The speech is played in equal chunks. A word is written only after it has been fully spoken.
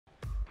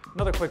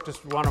Another quick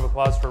just round of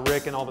applause for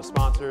Rick and all the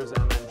sponsors,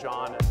 and then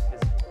John and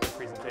his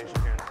presentation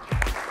here.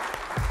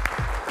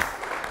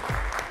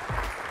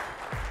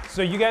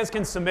 So you guys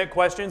can submit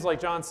questions, like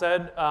John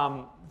said,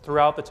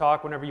 throughout the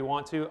talk whenever you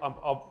want to.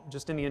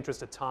 Just in the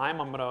interest of time,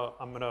 I'm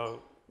gonna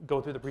go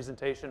through the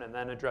presentation and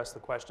then address the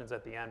questions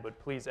at the end. But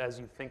please, as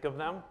you think of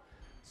them,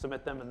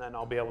 submit them, and then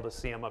I'll be able to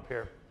see them up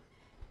here.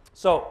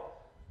 So,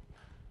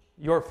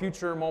 your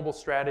future mobile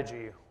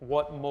strategy,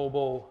 what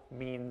mobile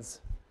means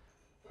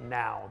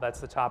now.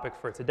 That's the topic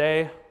for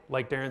today.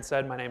 Like Darren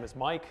said, my name is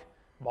Mike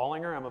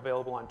Bollinger. I'm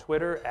available on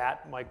Twitter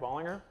at Mike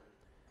Bollinger.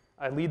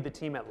 I lead the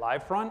team at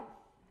Livefront.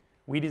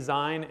 We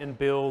design and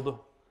build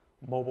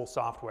mobile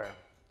software.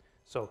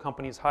 So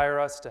companies hire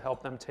us to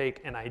help them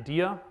take an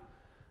idea,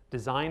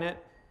 design it,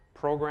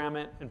 program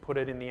it, and put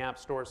it in the App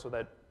Store so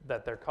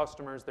that their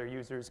customers, their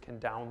users, can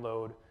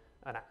download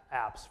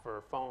apps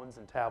for phones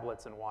and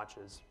tablets and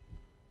watches.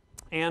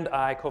 And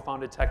I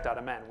co-founded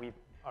TECHdotMN. We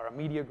are a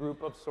media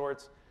group of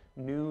sorts,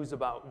 news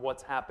about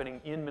what's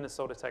happening in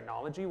Minnesota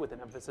technology with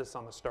an emphasis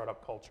on the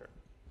startup culture.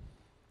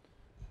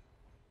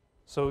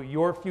 So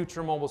your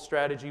future mobile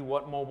strategy,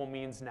 what mobile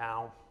means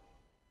now.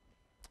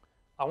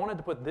 I wanted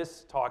to put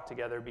this talk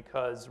together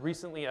because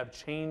recently I've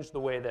changed the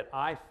way that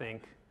I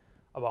think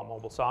about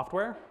mobile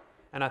software,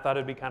 and I thought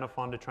it'd be kind of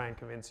fun to try and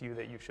convince you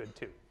that you should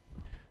too.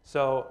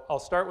 So I'll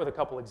start with a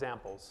couple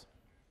examples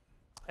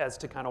as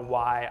to kind of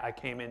why I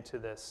came into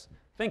this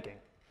thinking.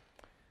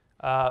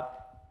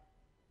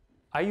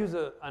 I use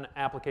an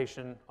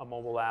application, a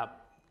mobile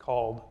app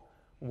called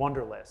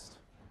Wunderlist.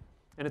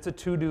 And it's a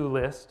to-do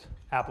list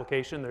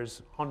application.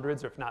 There's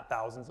hundreds, or if not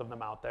thousands of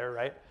them out there,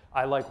 right?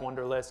 I like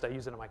Wunderlist. I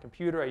use it on my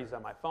computer. I use it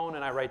on my phone.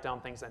 And I write down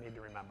things I need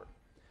to remember.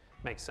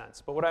 Makes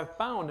sense. But what I've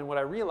found and what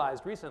I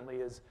realized recently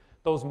is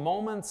those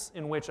moments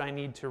in which I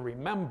need to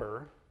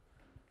remember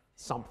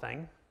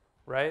something,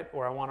 right,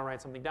 or I want to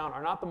write something down,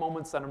 are not the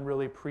moments that I'm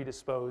really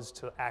predisposed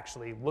to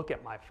actually look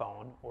at my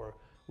phone or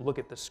look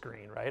at the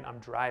screen, right? I'm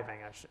driving,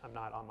 I'm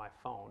not on my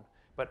phone.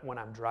 But when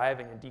I'm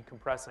driving and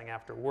decompressing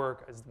after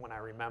work is when I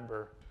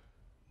remember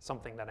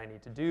something that I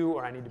need to do,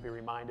 or I need to be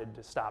reminded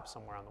to stop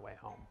somewhere on the way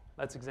home.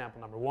 That's example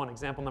number one.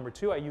 Example number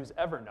two, I use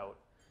Evernote.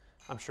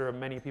 I'm sure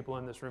many people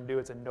in this room do.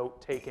 It's a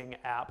note-taking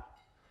app.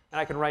 And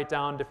I can write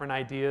down different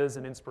ideas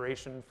and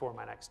inspiration for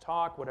my next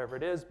talk, whatever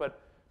it is. But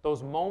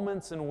those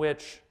moments in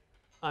which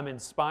I'm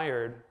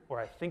inspired or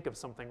I think of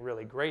something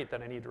really great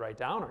that I need to write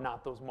down are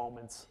not those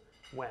moments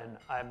when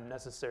I'm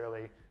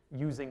necessarily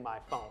using my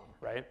phone,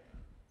 right?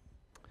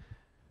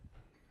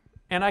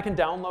 And I can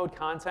download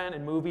content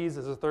and movies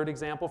as a third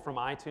example from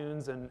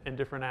iTunes and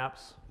different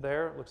apps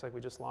there. It looks like we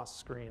just lost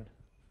screen.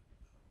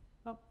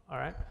 Oh, all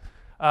right.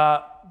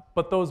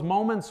 But those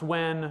moments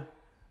when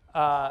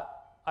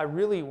I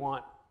really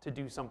want to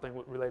do something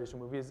related to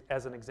movies,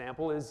 as an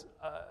example, is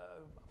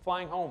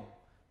flying home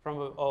from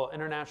an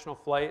international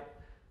flight,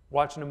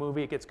 watching a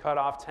movie. It gets cut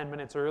off 10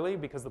 minutes early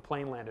because the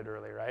plane landed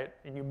early, right?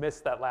 And you miss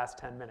that last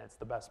 10 minutes,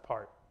 the best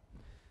part.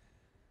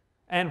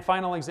 And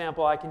final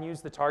example, I can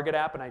use the Target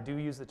app, and I do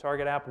use the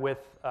Target app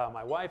with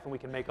my wife, and we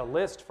can make a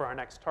list for our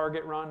next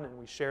Target run, and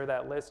we share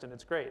that list, and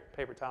it's great.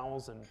 Paper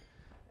towels and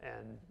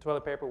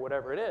toilet paper,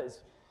 whatever it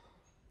is.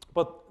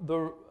 But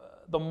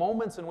the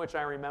moments in which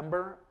I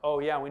remember, oh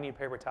yeah, we need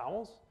paper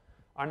towels,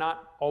 are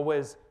not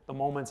always the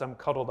moments I'm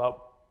cuddled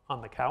up on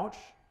the couch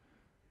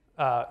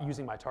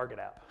using my Target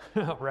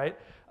app, right?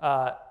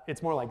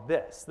 It's more like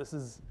this. This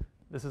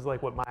is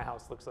like what my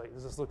house looks like.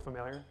 Does this look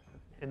familiar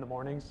in the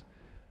mornings?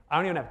 I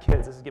don't even have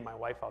kids. This is get my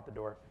wife out the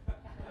door.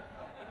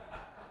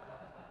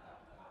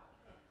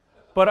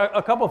 But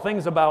a couple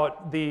things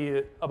about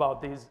these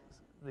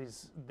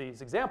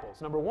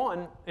examples. Number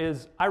one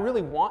is I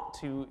really want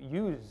to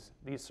use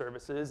these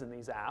services and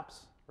these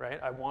apps, right?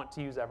 I want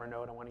to use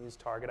Evernote. I want to use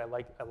Target. I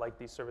like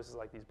these services, I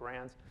like these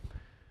brands.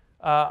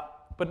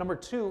 But number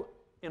two,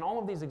 in all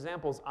of these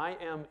examples, I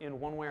am in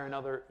one way or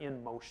another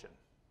in motion.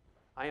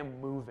 I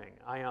am moving.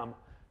 I am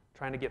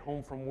trying to get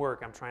home from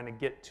work. I'm trying to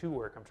get to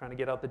work. I'm trying to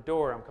get out the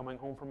door. I'm coming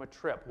home from a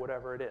trip,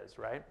 whatever it is,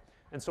 right?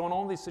 And so in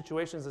all of these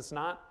situations, it's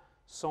not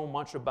so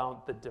much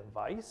about the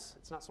device.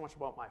 It's not so much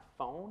about my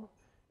phone.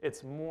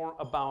 It's more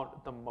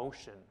about the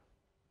motion,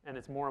 and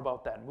it's more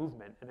about that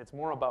movement, and it's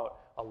more about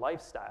a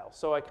lifestyle.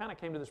 So I kind of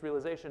came to this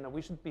realization that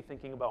we should be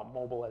thinking about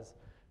mobile as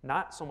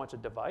not so much a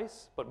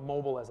device, but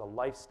mobile as a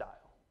lifestyle.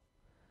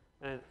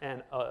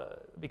 And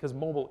because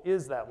mobile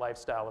is that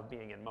lifestyle of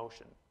being in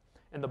motion.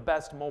 And the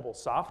best mobile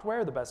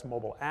software, the best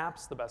mobile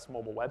apps, the best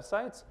mobile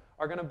websites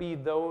are going to be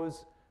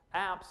those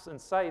apps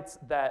and sites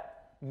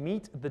that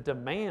meet the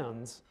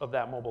demands of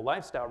that mobile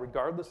lifestyle,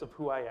 regardless of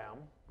who I am,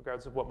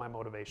 regardless of what my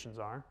motivations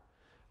are,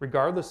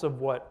 regardless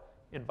of what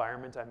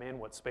environment I'm in,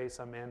 what space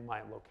I'm in,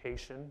 my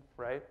location,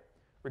 right?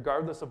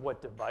 Regardless of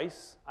what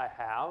device I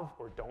have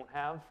or don't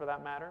have, for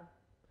that matter,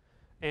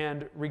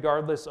 and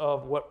regardless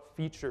of what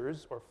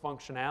features or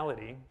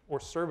functionality or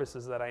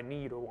services that I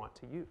need or want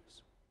to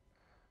use.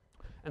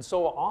 And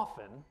so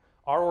often,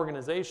 our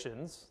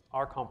organizations,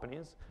 our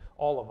companies,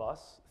 all of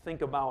us,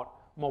 think about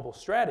mobile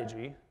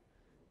strategy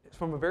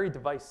from a very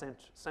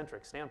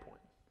device-centric standpoint.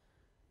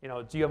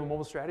 Do you have a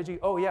mobile strategy?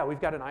 Oh yeah, we've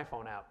got an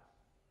iPhone app,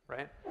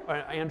 right? Or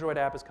an Android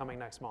app is coming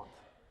next month,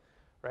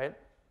 right?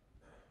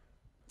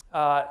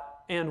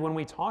 And when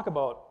we talk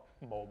about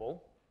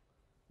mobile,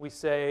 we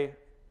say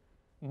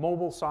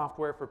mobile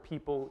software for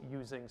people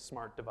using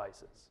smart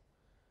devices.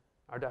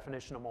 Our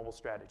definition of mobile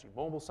strategy,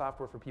 mobile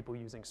software for people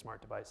using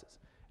smart devices.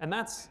 And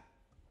that's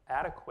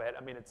adequate.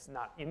 I mean, it's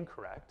not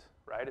incorrect,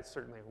 right? It's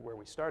certainly where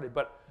we started,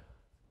 but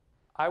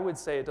I would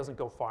say it doesn't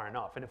go far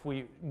enough. And if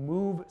we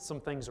move some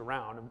things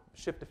around and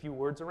shift a few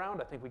words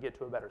around, I think we get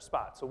to a better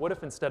spot. So what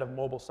if instead of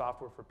mobile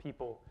software for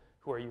people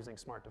who are using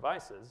smart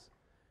devices,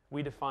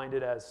 we defined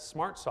it as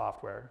smart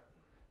software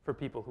for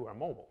people who are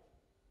mobile?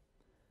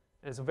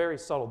 And it's a very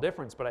subtle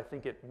difference, but I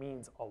think it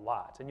means a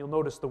lot. And you'll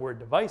notice the word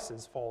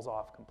devices falls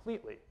off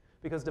completely,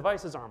 because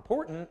devices are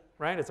important,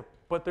 right?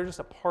 But they're just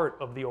a part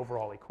of the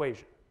overall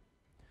equation.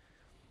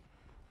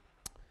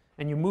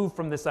 And you move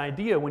from this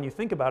idea, when you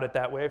think about it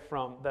that way,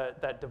 from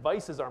that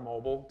devices are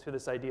mobile to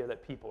this idea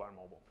that people are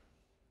mobile.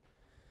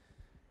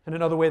 And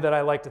another way that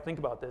I like to think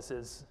about this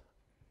is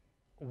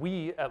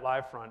we at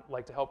Livefront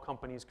like to help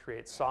companies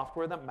create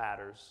software that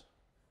matters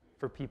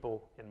for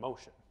people in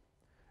motion.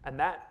 And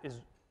that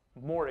is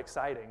more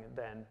exciting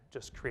than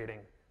just creating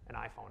an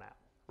iPhone app,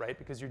 right?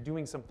 Because you're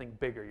doing something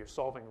bigger. You're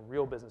solving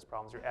real business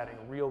problems. You're adding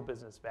real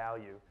business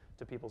value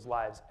to people's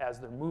lives as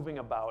they're moving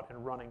about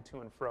and running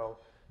to and fro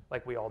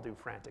like we all do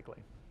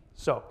frantically.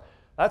 So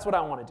that's what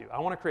I want to do. I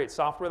want to create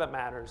software that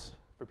matters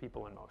for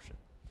people in motion.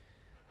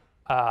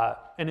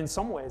 And in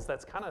some ways,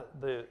 that's kind of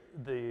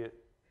the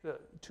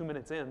 2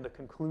 minutes in, the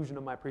conclusion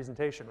of my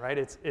presentation, right?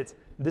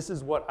 This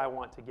is what I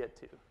want to get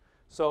to.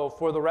 So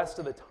for the rest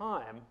of the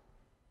time,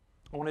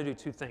 I want to do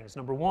two things.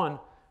 Number one,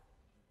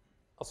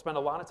 I'll spend a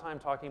lot of time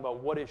talking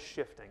about what is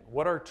shifting.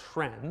 What are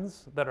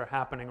trends that are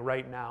happening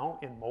right now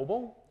in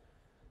mobile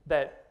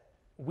that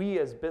we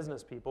as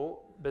business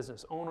people,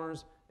 business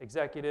owners,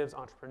 executives,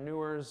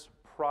 entrepreneurs,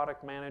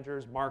 product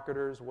managers,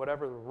 marketers,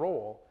 whatever the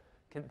role,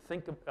 can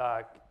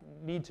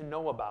need to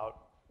know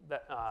about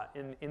that,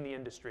 in the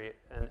industry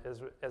and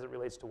as it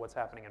relates to what's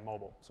happening in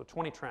mobile. So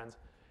 20 trends.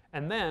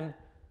 And then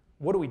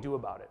what do we do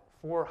about it?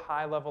 4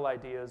 high-level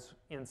ideas,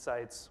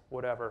 insights,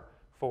 whatever,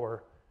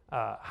 for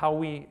how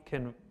we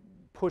can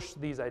push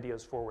these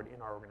ideas forward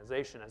in our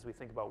organization as we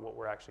think about what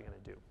we're actually going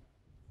to do.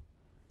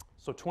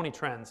 So 20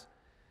 trends.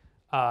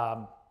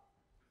 I'm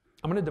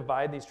going to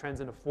divide these trends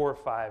into 4 or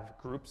 5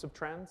 groups of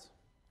trends.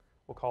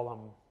 We'll call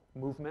them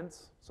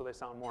movements, so they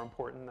sound more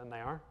important than they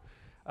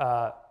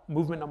are.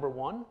 Movement number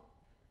 1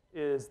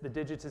 is the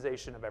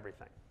digitization of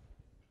everything.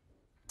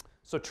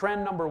 So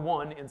trend number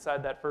 1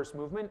 inside that first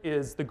movement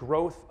is the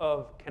growth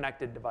of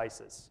connected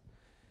devices.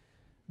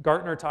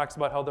 Gartner talks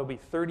about how there'll be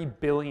 30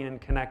 billion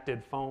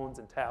connected phones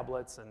and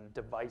tablets and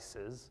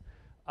devices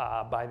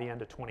by the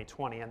end of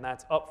 2020, and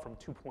that's up from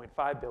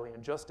 2.5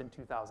 billion just in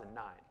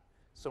 2009.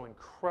 So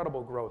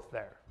incredible growth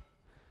there.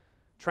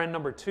 Trend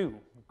number 2,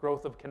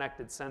 growth of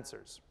connected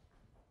sensors.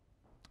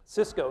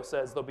 Cisco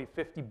says there'll be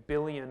 50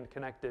 billion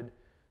connected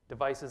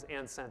devices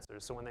and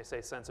sensors. So when they say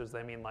sensors,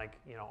 they mean like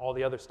all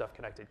the other stuff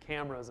connected,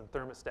 cameras and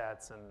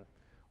thermostats and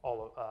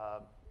all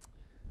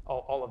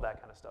of that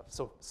kind of stuff.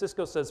 So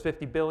Cisco says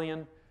 50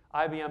 billion.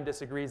 IBM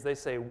disagrees. They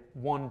say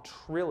 1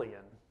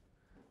 trillion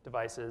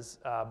devices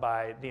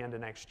by the end of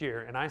next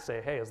year. And I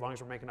say, hey, as long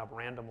as we're making up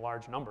random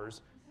large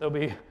numbers, there'll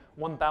be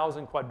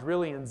 1,000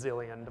 quadrillion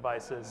zillion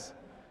devices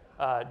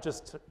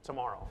just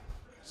tomorrow.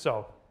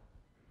 So,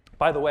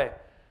 by the way,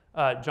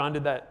 John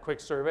did that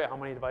quick survey. How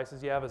many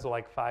devices you have? Is it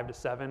like 5 to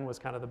 7 was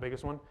kind of the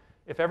biggest one.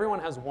 If everyone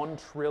has 1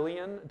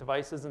 trillion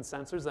devices and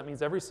sensors, that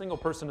means every single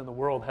person in the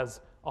world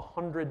has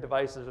 100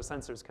 devices or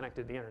sensors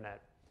connected to the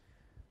internet,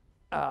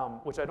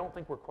 which I don't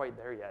think we're quite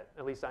there yet.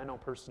 At least I know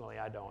personally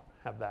I don't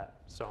have that.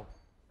 So,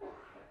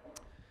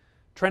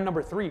 trend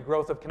number 3,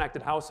 growth of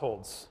connected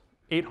households.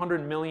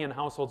 800 million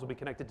households will be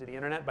connected to the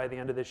internet by the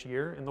end of this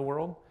year in the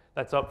world.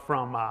 That's up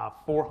from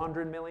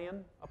 400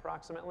 million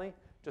approximately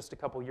just a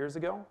couple years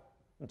ago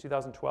in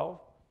 2012.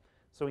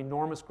 So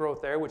enormous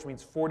growth there, which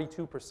means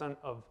 42%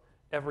 of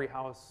every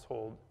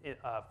household,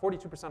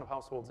 42% of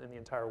households in the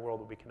entire world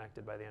will be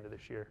connected by the end of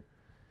this year.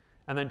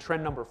 And then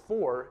trend number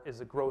 4 is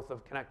the growth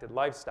of connected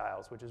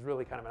lifestyles, which is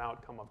really kind of an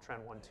outcome of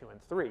trend 1, 2,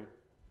 and 3.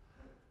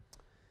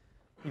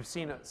 You've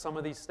seen some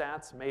of these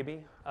stats,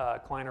 maybe.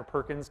 Kleiner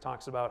Perkins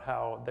talks about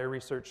how their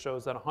research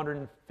shows that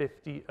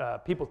 150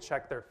 people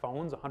check their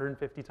phones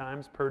 150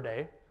 times per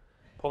day,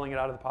 pulling it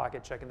out of the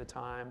pocket, checking the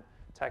time,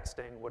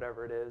 texting,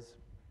 whatever it is.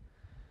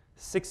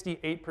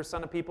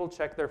 68% of people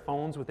check their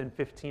phones within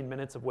 15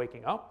 minutes of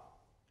waking up.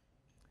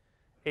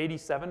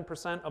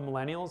 87% of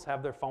millennials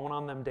have their phone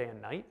on them day and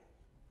night.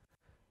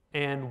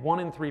 And 1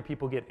 in 3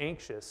 people get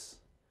anxious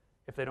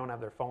if they don't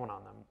have their phone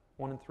on them.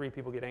 1 in 3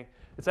 people get anxious.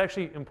 It's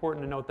actually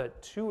important to note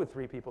that 2 of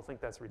 3 people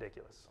think that's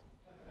ridiculous.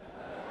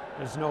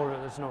 There's no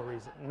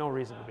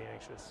reason to be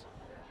anxious.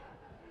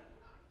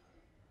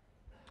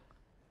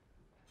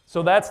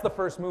 So that's the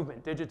first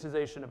movement,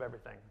 digitization of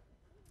everything.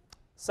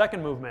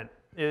 Second movement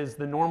is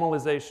the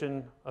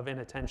normalization of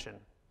inattention.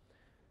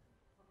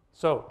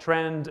 So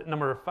trend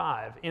number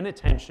 5,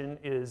 inattention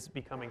is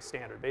becoming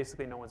standard.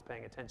 Basically, no one's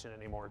paying attention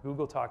anymore.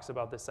 Google talks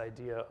about this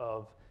idea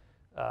of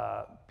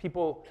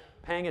people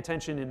paying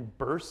attention in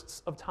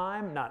bursts of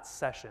time, not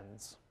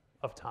sessions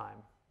of time.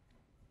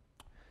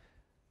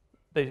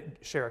 They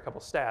share a couple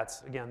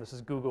stats. Again, this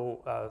is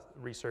Google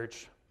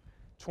research.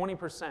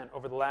 20%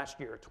 over the last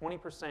year,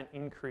 20%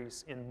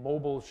 increase in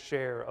mobile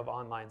share of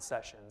online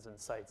sessions and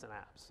sites and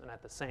apps. And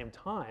at the same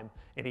time,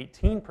 an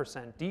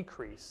 18%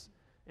 decrease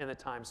in the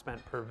time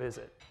spent per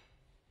visit.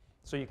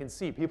 So you can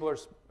see people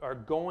are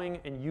going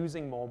and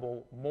using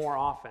mobile more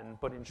often,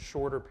 but in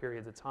shorter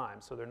periods of time.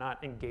 So they're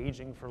not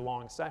engaging for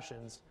long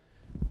sessions,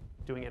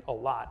 doing it a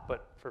lot,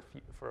 but for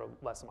a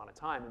less amount of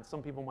time. And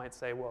some people might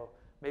say, well,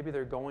 maybe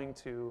they're going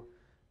to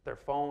their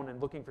phone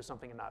and looking for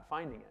something and not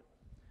finding it.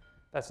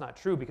 That's not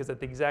true, because at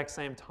the exact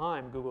same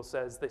time, Google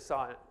says they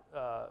saw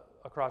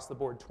across the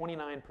board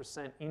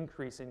 29%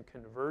 increase in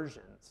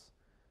conversions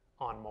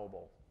on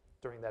mobile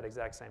during that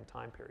exact same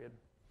time period.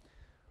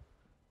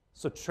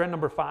 So trend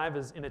number 5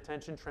 is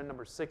inattention. Trend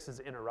number 6 is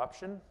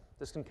interruption.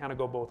 This can kind of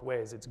go both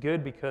ways. It's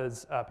good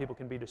because people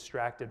can be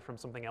distracted from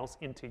something else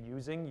into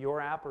using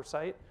your app or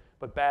site,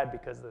 but bad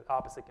because the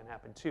opposite can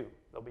happen too.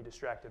 They'll be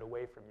distracted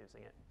away from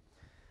using it.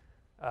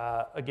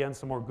 Again,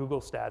 some more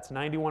Google stats.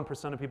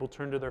 91% of people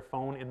turn to their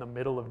phone in the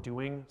middle of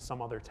doing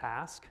some other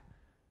task.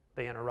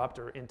 They interrupt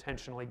or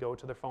intentionally go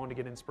to their phone to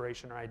get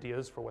inspiration or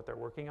ideas for what they're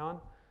working on.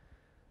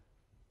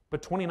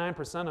 But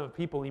 29% of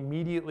people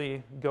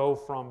immediately go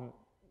from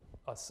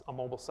a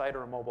mobile site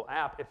or a mobile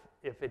app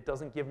if it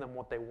doesn't give them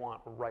what they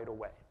want right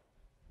away.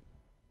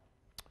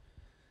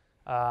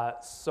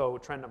 So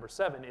trend number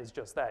 7 is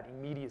just that.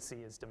 Immediacy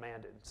is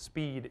demanded.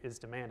 Speed is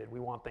demanded. We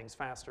want things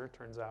faster,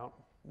 turns out.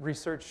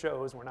 Research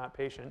shows we're not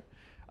patient.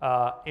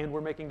 And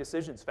we're making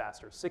decisions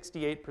faster.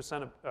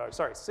 60%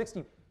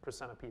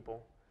 of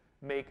people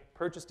make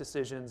purchase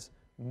decisions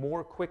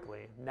more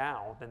quickly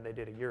now than they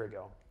did a year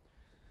ago.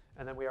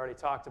 And then we already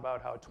talked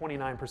about how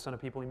 29%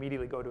 of people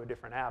immediately go to a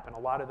different app, and a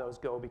lot of those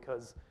go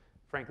because,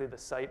 frankly, the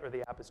site or the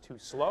app is too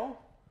slow,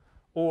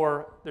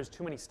 or there's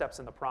too many steps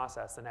in the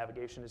process. The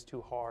navigation is too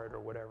hard,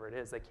 or whatever it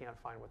is. They can't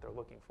find what they're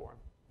looking for.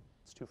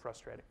 It's too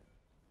frustrating.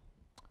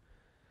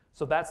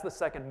 So that's the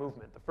second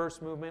movement. The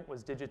first movement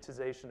was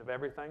digitization of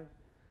everything.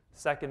 The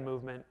second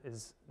movement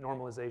is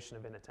normalization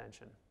of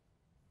inattention.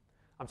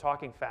 I'm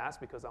talking fast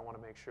because I want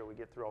to make sure we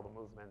get through all the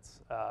movements.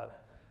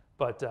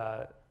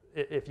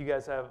 If you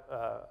guys have,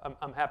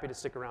 I'm happy to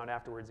stick around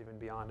afterwards, even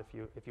beyond, if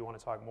you want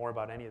to talk more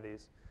about any of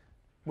these.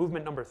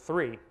 Movement number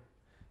 3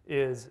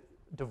 is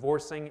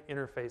divorcing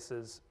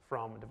interfaces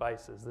from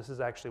devices. This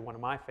is actually one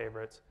of my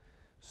favorites.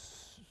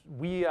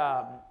 We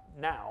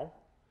now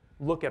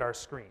look at our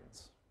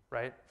screens,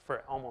 right,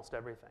 for almost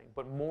everything.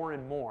 But more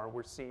and more,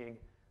 we're seeing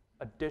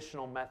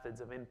additional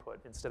methods of input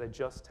instead of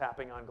just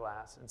tapping on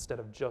glass, instead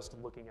of just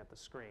looking at the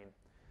screen.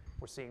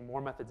 We're seeing more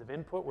methods of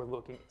input. We're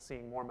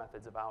seeing more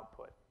methods of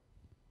output.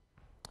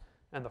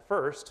 And the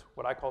first,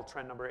 what I call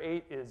trend number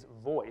 8, is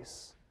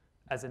voice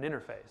as an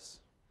interface.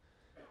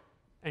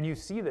 And you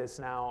see this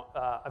now,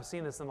 I've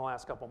seen this in the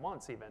last couple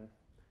months even,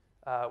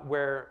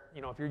 where,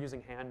 if you're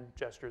using hand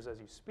gestures as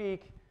you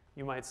speak,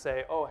 you might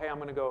say, oh, hey, I'm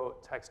going to go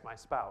text my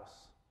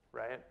spouse,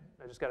 right?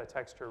 I just got to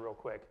text her real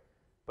quick.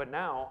 But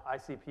now I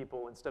see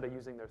people, instead of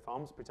using their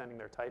thumbs, pretending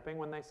they're typing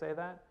when they say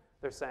that,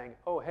 they're saying,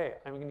 oh, hey,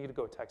 I'm going to need to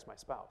go text my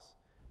spouse.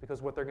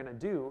 Because what they're going to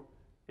do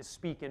is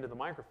speak into the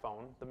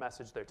microphone the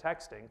message they're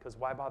texting, because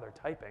why bother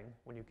typing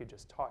when you could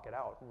just talk it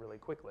out really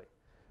quickly?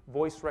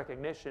 Voice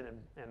recognition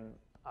and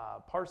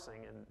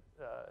parsing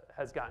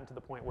has gotten to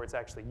the point where it's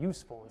actually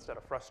useful instead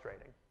of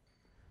frustrating.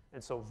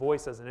 And so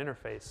voice as an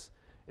interface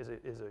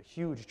is a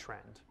huge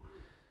trend.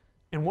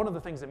 And one of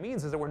the things it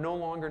means is that we're no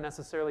longer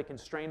necessarily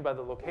constrained by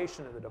the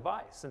location of the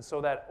device. And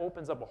so that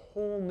opens up a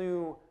whole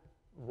new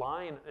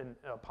line and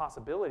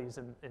possibilities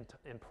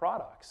in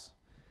products.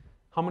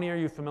 How many are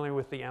you familiar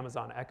with the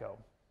Amazon Echo?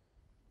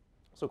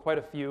 So quite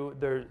a few.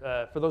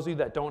 For those of you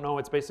that don't know,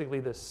 it's basically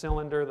this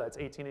cylinder that's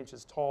 18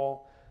 inches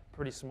tall,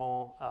 pretty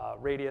small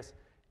radius,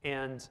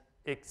 and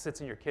it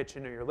sits in your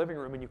kitchen or your living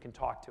room, and you can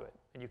talk to it,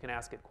 and you can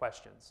ask it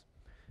questions,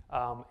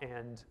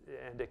 and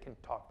it can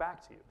talk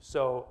back to you.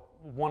 So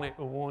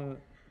one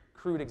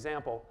crude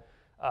example,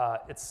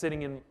 it's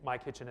sitting in my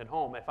kitchen at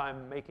home. If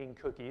I'm making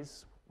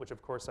cookies, which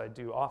of course I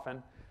do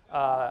often,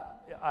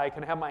 I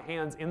can have my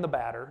hands in the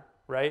batter,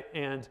 right?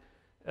 And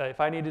if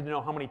I needed to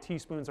know how many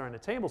teaspoons are in a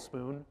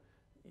tablespoon,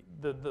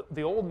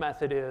 the old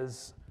method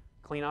is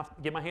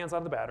get my hands out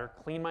of the batter,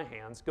 clean my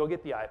hands, go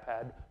get the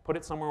iPad, put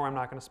it somewhere where I'm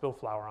not going to spill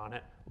flour on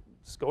it,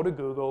 just go to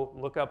Google,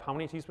 look up how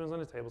many teaspoons in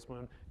a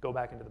tablespoon, go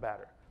back into the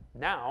batter.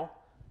 Now,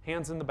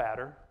 hands in the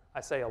batter,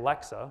 I say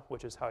Alexa,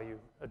 which is how you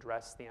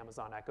address the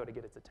Amazon Echo to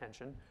get its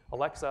attention.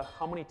 Alexa,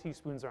 how many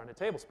teaspoons are in a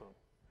tablespoon?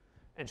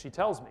 And she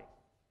tells me.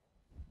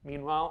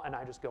 Meanwhile, and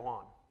I just go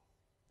on.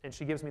 And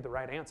she gives me the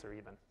right answer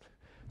even.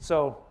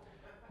 So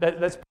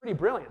that's pretty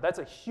brilliant. That's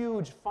a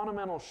huge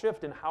fundamental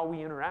shift in how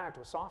we interact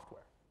with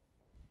software.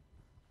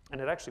 And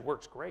it actually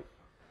works great.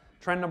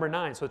 Trend number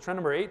 9. So trend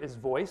number 8 is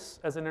voice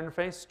as an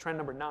interface. Trend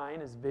number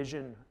 9 is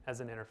vision as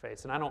an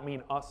interface. And I don't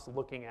mean us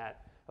looking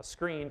at a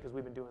screen, because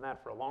we've been doing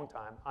that for a long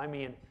time. I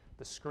mean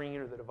the screen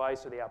or the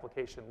device or the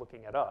application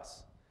looking at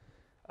us,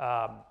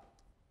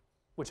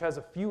 which has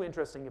a few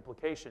interesting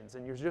implications.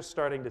 And you're just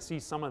starting to see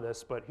some of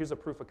this, but here's a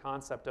proof of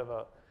concept of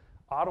an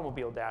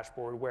automobile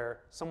dashboard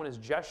where someone is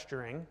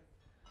gesturing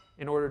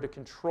in order to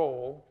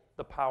control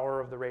the power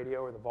of the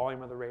radio or the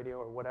volume of the radio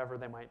or whatever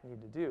they might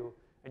need to do.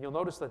 And you'll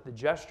notice that the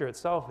gesture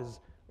itself is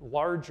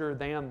larger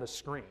than the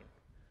screen.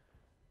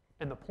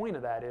 And the point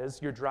of that is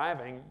you're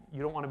driving,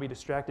 you don't want to be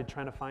distracted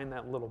trying to find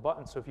that little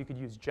button. So if you could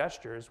use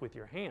gestures with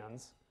your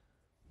hands,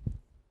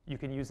 you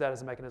can use that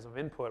as a mechanism of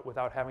input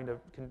without having to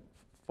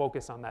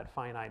focus on that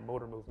finite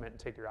motor movement and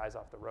take your eyes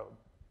off the road.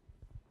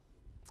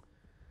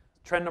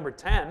 Trend number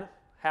 10,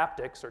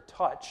 haptics or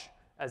touch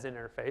as an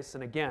interface.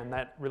 And again,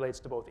 that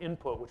relates to both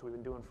input, which we've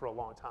been doing for a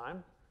long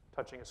time,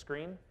 touching a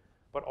screen,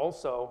 but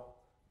also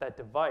that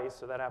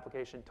device or that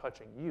application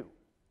touching you.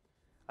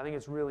 I think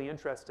it's really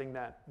interesting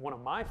that one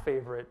of my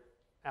favorite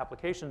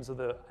applications of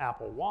the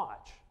Apple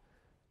Watch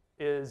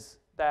is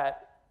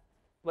that,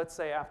 let's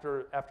say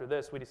after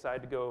this we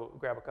decide to go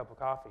grab a cup of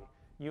coffee.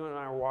 You and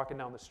I were walking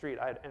down the street.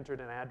 I had entered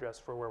an address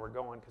for where we're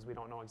going because we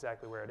don't know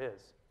exactly where it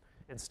is.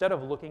 Instead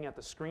of looking at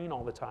the screen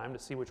all the time to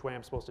see which way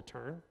I'm supposed to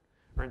turn,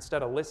 or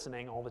instead of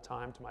listening all the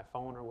time to my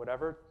phone or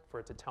whatever for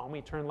it to tell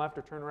me turn left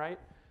or turn right,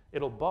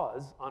 it'll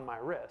buzz on my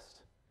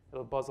wrist.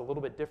 It'll buzz a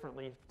little bit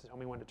differently to tell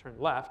me when to turn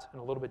left and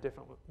a little bit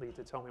differently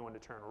to tell me when to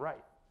turn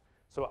right.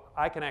 So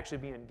I can actually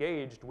be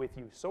engaged with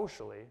you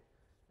socially,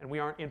 and we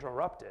aren't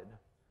interrupted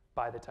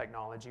by the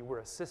technology. We're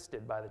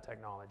assisted by the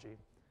technology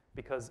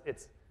because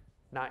it's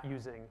not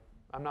using,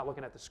 I'm not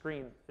looking at the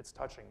screen, it's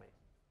touching me.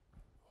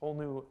 Whole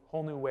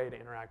new way to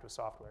interact with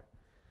software.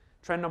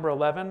 Trend number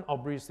 11, I'll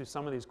breeze through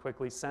some of these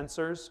quickly.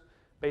 Sensors.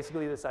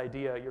 Basically this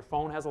idea, your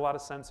phone has a lot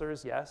of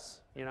sensors,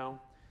 yes,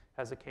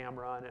 has a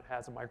camera and it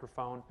has a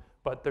microphone,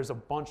 but there's a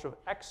bunch of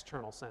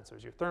external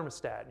sensors, your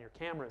thermostat and your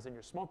cameras and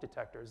your smoke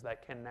detectors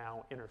that can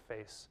now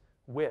interface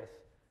with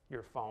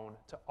your phone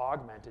to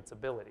augment its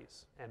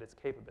abilities and its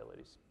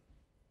capabilities.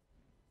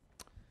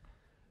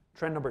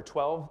 Trend number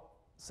 12,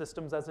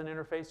 systems as an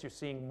interface. You're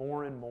seeing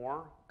more and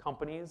more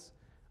companies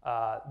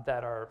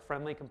that are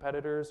friendly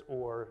competitors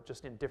or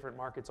just in different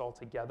markets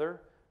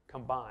altogether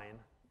combine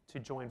to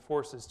join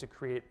forces to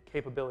create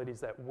capabilities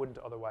that wouldn't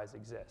otherwise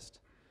exist.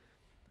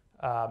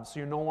 So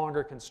you're no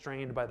longer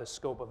constrained by the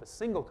scope of a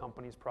single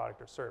company's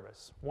product or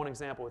service. One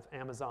example with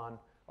Amazon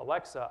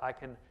Alexa, I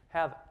can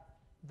have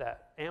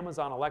that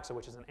Amazon Alexa,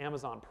 which is an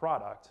Amazon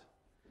product,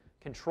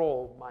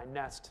 control my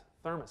Nest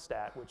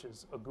thermostat, which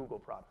is a Google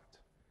product.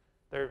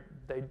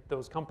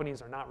 Those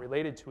companies are not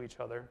related to each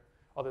other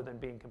than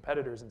being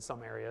competitors in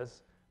some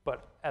areas,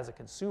 but as a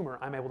consumer,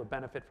 I'm able to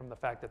benefit from the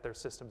fact that their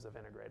systems have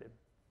integrated.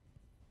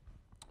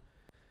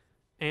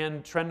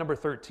 And trend number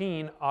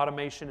 13,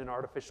 automation and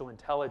artificial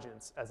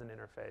intelligence as an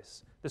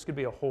interface. This could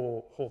be a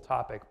whole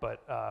topic,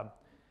 but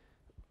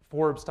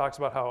Forbes talks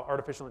about how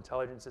artificial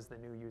intelligence is the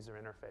new user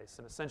interface.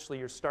 And essentially,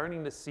 you're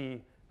starting to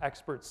see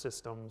expert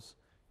systems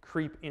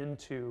creep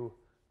into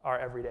our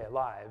everyday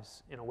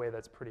lives in a way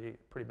that's pretty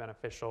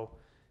beneficial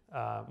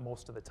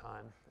most of the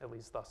time, at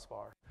least thus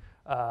far.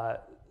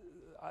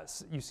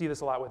 You see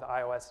this a lot with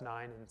iOS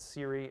 9 and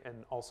Siri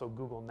and also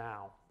Google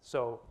Now.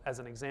 So as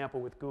an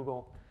example with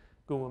Google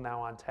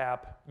Now on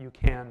tap, it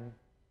can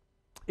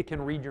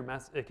read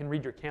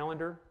your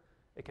calendar,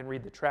 it can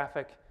read the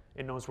traffic,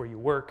 it knows where you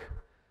work.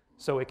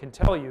 So it can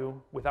tell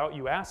you, without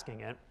you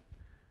asking it,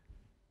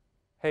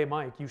 hey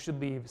Mike, you should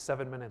leave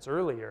 7 minutes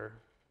earlier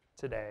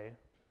today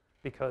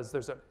because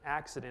there's an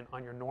accident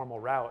on your normal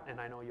route and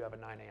I know you have a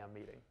 9 a.m.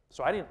 meeting.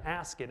 So I didn't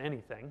ask it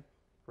anything,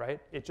 right?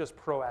 It just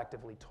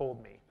proactively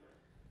told me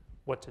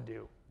what to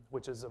do,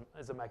 which is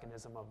a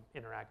mechanism of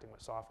interacting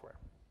with software.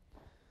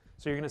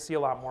 So you're going to see a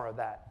lot more of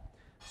that.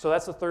 So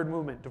that's the third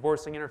movement,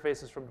 divorcing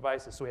interfaces from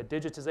devices. So we had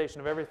digitization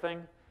of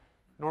everything,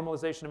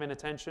 normalization of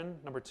inattention,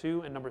 number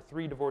 2, and number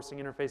 3, divorcing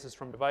interfaces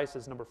from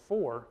devices. Number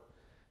 4,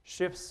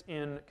 shifts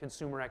in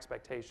consumer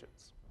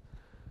expectations.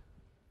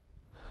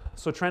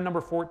 So trend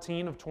number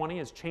 14 of 20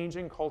 is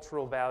changing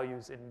cultural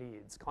values and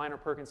needs. Kleiner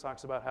Perkins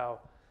talks about how,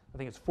 I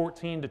think it's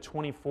 14 to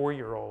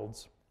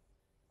 24-year-olds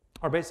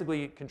are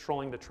basically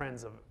controlling the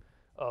trends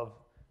of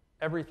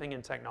everything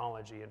in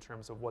technology in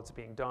terms of what's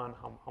being done,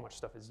 how much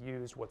stuff is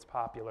used, what's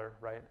popular,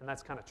 right? And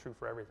that's kind of true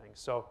for everything.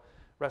 So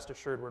rest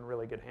assured, we're in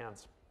really good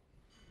hands.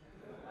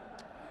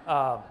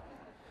 But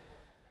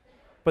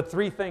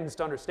 3 things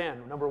to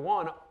understand. Number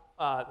 1,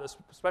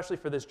 especially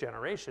for this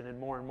generation and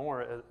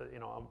more,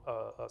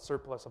 a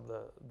surplus of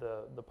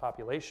the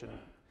population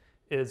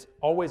is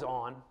always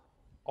on,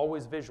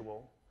 always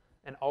visual,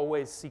 and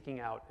always seeking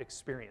out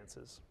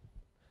experiences.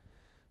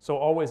 So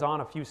always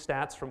on, a few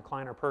stats from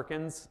Kleiner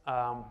Perkins.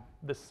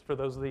 This, for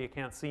those of you who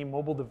can't see,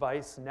 mobile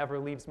device never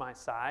leaves my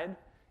side.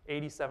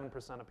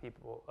 87% of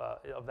people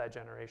of that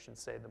generation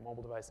say the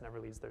mobile device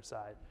never leaves their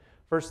side.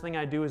 First thing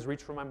I do is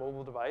reach for my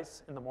mobile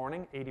device in the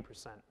morning,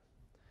 80%.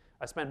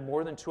 I spend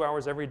more than 2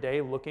 hours every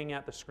day looking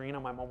at the screen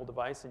on my mobile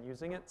device and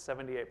using it,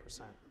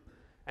 78%.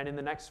 And in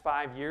the next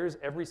 5 years,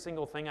 every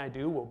single thing I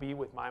do will be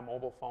with my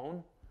mobile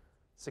phone,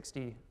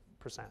 60%.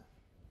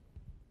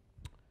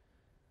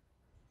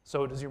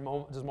 So does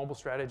mobile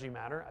strategy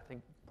matter? I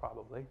think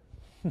probably.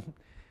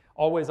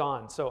 Always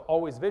on, so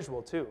always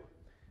visual too.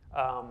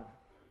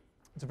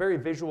 It's a very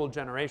visual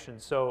generation.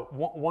 So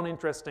one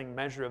interesting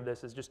measure of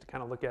this is just to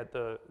kind of look at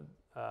the,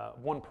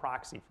 one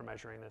proxy for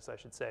measuring this, I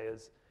should say,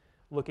 is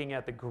looking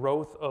at the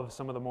growth of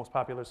some of the most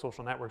popular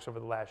social networks over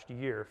the last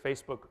year.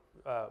 Facebook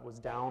was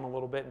down a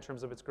little bit in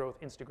terms of its growth.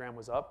 Instagram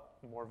was up,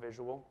 more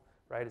visual,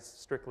 right? It's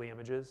strictly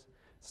images.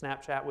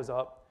 Snapchat was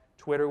up.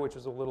 Twitter, which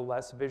is a little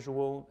less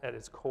visual at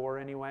its core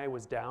anyway,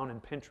 was down.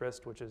 And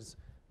Pinterest, which is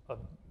a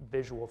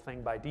visual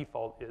thing by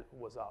default, it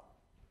was up.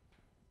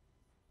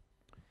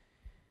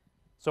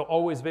 So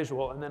always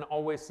visual, and then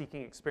always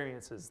seeking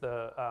experiences.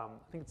 I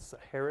think it's the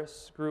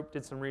Harris group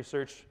did some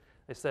research.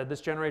 They said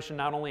this generation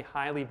not only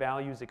highly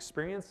values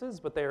experiences,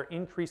 but they are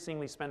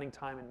increasingly spending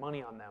time and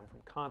money on them, from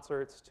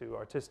concerts to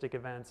artistic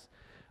events,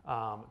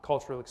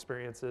 cultural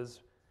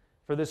experiences.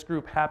 For this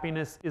group,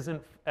 happiness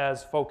isn't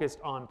as focused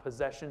on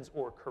possessions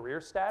or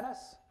career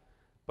status,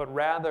 but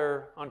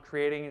rather on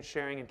creating and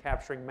sharing and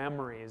capturing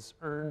memories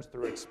earned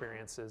through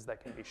experiences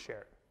that can be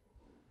shared.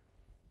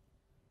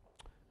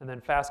 And then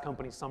Fast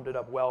Company summed it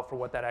up well for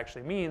what that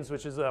actually means,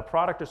 which is a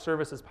product or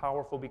service is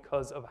powerful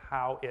because of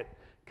how it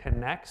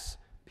connects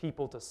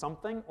people to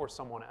something or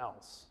someone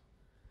else,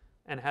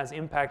 and has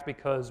impact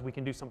because we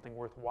can do something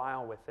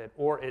worthwhile with it,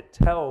 or it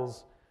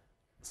tells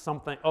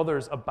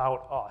others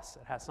about us.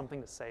 It has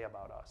something to say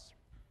about us.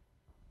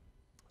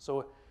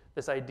 So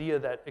this idea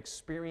that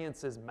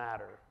experiences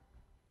matter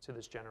to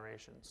this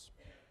generations.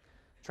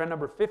 Trend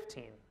number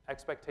 15,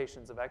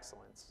 expectations of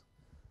excellence.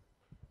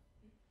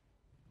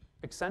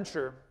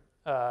 Accenture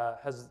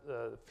has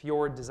a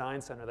Fjord Design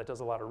Center that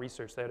does a lot of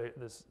research. They had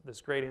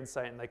this great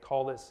insight, and they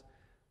call this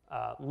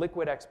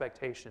liquid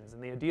expectations.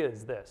 And the idea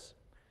is this.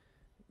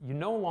 You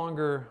no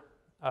longer,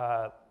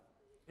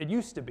 it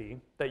used to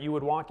be that you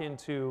would walk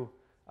into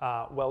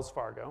Wells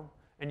Fargo,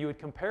 and you would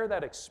compare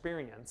that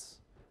experience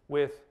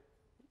with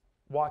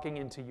walking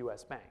into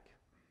US Bank.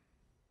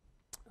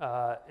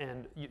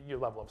 And your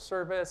level of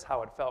service,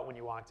 how it felt when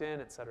you walked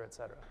in, et cetera, et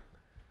cetera.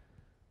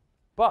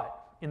 But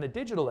in the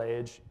digital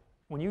age,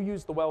 when you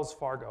use the Wells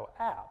Fargo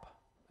app,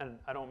 and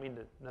I don't mean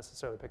to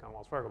necessarily pick on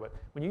Wells Fargo, but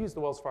when you use the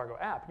Wells Fargo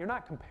app, you're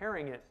not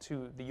comparing it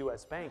to the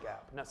US Bank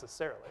app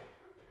necessarily.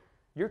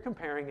 You're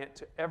comparing it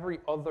to every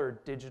other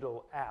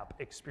digital app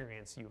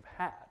experience you've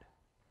had.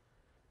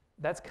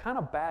 That's kind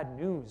of bad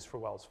news for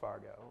Wells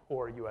Fargo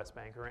or US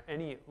Bank or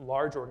any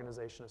large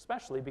organization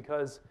especially,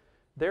 because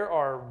there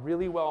are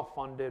really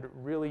well-funded,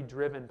 really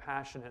driven,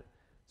 passionate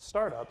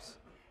startups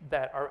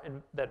that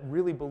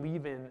really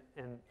believe in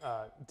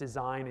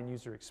design and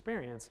user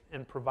experience,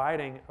 and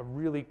providing a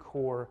really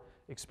core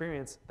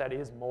experience that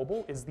is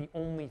mobile is the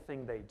only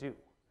thing they do,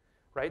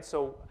 right?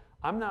 So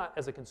I'm not,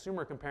 as a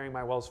consumer, comparing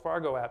my Wells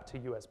Fargo app to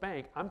US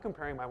Bank. I'm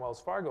comparing my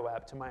Wells Fargo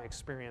app to my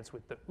experience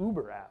with the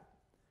Uber app,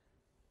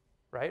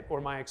 right?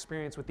 Or my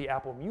experience with the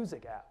Apple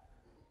Music app.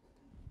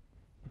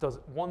 Does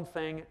one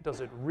thing, does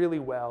it really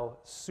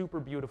well, super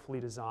beautifully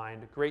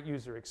designed, great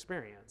user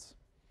experience.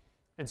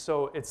 And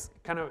so it's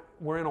kind of,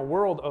 we're in a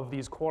world of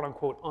these quote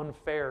unquote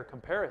unfair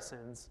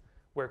comparisons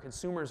where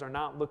consumers are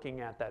not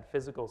looking at that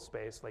physical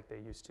space like they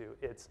used to.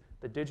 It's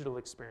the digital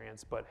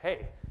experience, but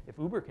hey, if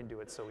Uber can do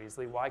it so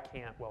easily, why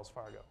can't Wells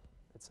Fargo,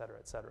 et cetera,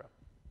 et cetera.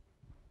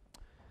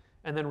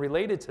 And then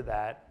related to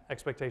that,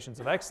 expectations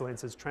of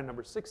excellence, is trend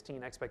number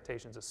 16,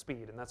 expectations of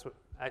speed. And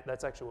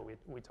that's actually what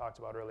we talked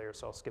about earlier,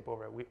 so I'll skip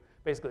over it.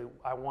 Basically,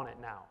 I want it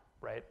now,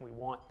 right? We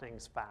want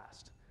things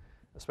fast,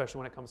 especially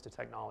when it comes to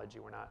technology.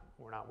 We're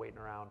not waiting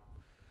around.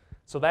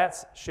 So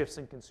that's shifts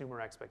in consumer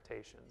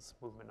expectations,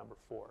 movement number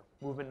 4.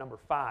 Movement number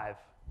 5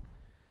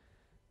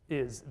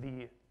 is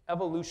the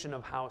evolution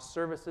of how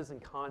services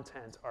and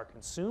content are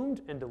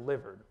consumed and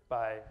delivered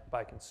by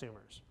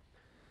consumers.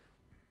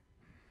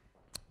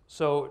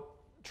 So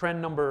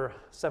trend number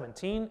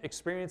 17,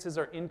 experiences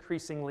are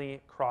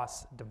increasingly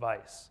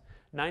cross-device.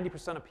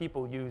 90% of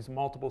people use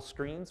multiple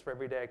screens for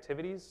everyday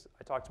activities.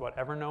 I talked about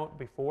Evernote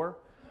before.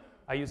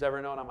 I use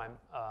Evernote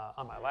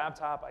on my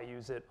laptop. I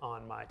use it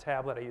on my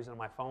tablet. I use it on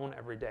my phone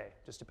every day.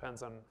 Just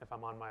depends on if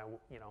I'm on my,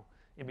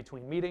 in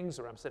between meetings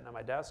or I'm sitting at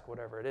my desk,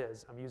 whatever it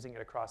is. I'm using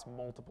it across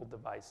multiple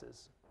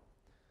devices.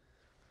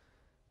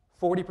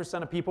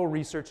 40% of people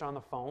research on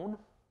the phone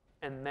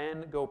and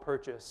then go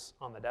purchase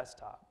on the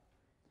desktop.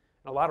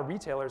 And a lot of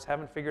retailers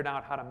haven't figured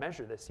out how to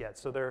measure this yet,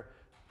 so they're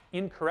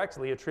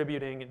incorrectly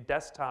attributing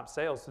desktop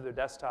sales to their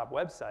desktop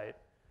website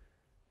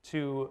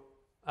to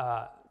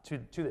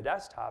the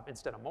desktop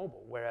instead of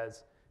mobile.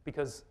 Whereas,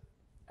 because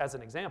as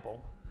an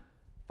example,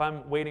 if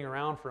I'm waiting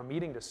around for a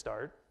meeting to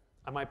start,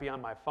 I might be on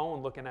my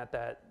phone looking at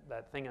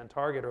that thing on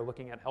Target or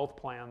looking at health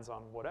plans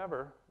on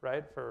whatever,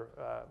 right,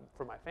 for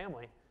my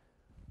family.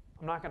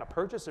 I'm not going to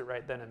purchase it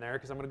right then and there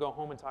because I'm going to go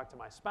home and talk to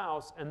my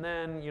spouse, and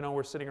then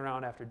we're sitting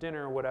around after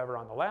dinner or whatever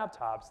on the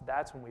laptops.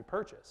 That's when we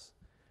purchase.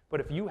 But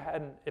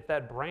if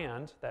that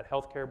brand, that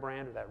healthcare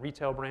brand or that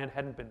retail brand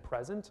hadn't been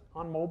present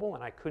on mobile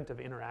and I couldn't have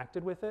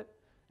interacted with it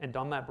and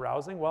done that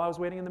browsing while I was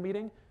waiting in the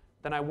meeting,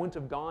 then I wouldn't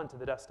have gone to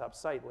the desktop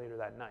site later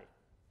that night.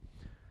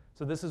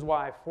 So this is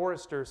why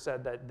Forrester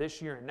said that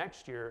this year and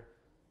next year,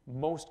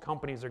 most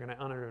companies are going to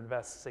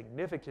underinvest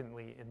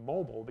significantly in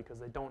mobile because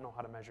they don't know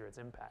how to measure its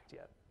impact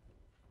yet.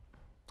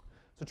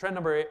 So trend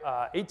number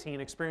 18,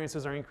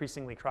 experiences are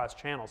increasingly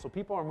cross-channel. So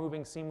people are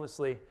moving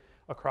seamlessly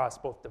across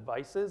both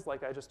devices,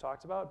 like I just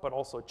talked about, but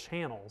also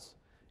channels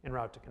en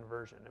route to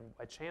conversion. And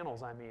by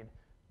channels, I mean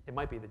it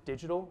might be the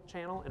digital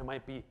channel and it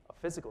might be a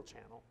physical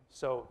channel.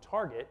 So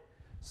Target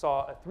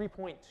saw a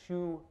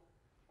 3.2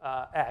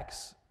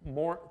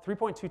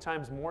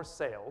 times more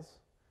sales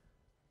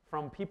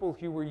from people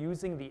who were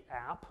using the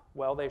app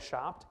while they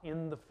shopped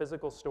in the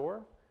physical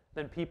store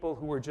than people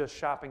who were just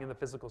shopping in the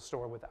physical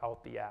store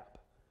without the app.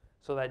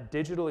 So that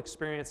digital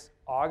experience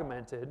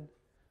augmented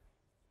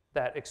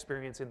that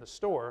experience in the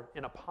store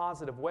in a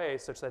positive way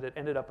such that it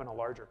ended up in a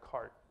larger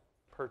cart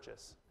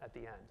purchase at the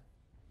end.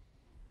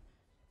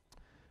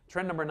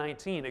 Trend number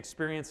 19,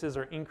 experiences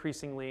are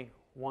increasingly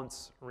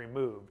once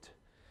removed.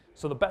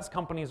 So the best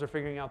companies are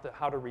figuring out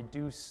how to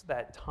reduce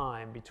that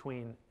time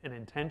between an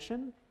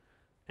intention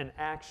and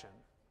action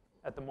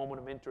at the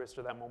moment of interest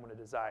or that moment of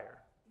desire.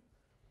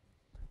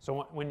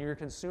 So when your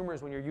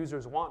consumers, when your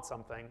users want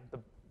something,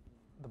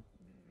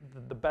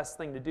 the best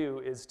thing to do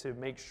is to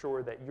make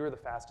sure that you're the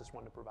fastest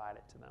one to provide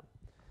it to them.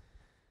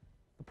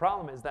 The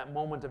problem is that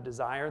moment of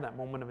desire, that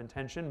moment of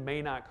intention,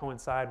 may not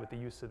coincide with the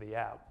use of the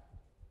app.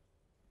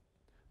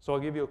 So I'll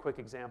give you a quick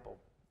example.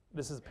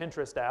 This is a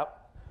Pinterest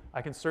app.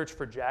 I can search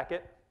for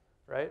jacket,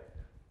 right?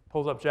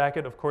 Pulls up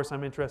jacket. Of course,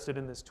 I'm interested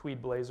in this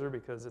tweed blazer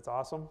because it's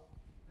awesome.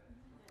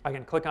 I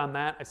can click on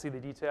that. I see the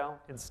detail.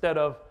 Instead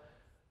of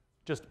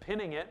just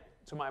pinning it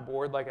to my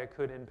board like I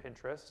could in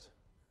Pinterest,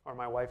 or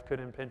my wife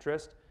could in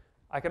Pinterest,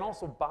 I can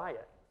also buy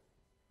it.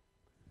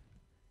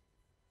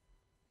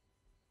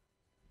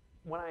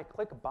 When I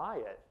click buy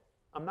it,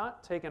 I'm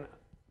not taking,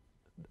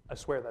 I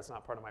swear that's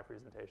not part of my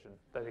presentation,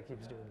 that it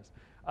keeps doing this.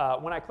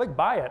 When I click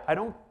buy it, I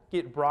don't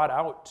get brought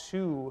out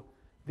to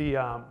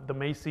the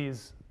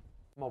Macy's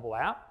mobile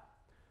app.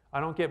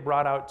 I don't get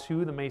brought out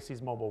to the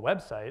Macy's mobile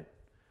website.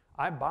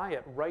 I buy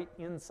it right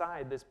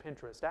inside this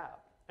Pinterest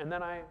app. And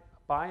then I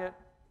buy it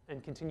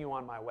and continue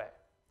on my way.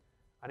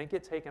 I didn't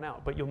get taken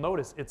out, but you'll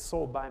notice it's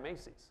sold by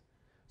Macy's.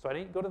 So I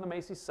didn't go to the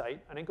Macy's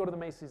site, I didn't go to the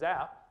Macy's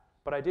app,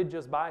 but I did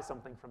just buy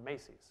something from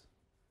Macy's.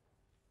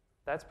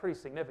 That's pretty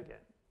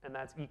significant, and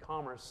that's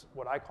e-commerce,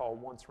 what I call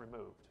once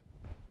removed.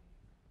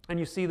 And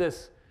you see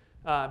this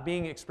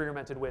being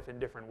experimented with in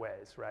different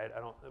ways, right?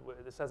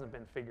 This hasn't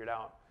been figured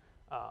out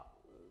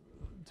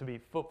to be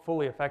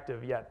fully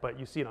effective yet, but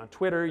you see it on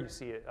Twitter, you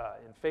see it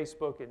in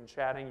Facebook, in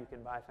chatting, you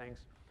can buy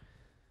things.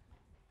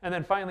 And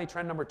then finally,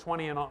 trend number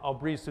 20, and I'll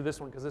breeze through this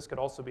one because this could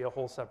also be a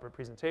whole separate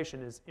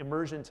presentation, is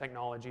immersion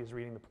technology is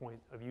reaching the point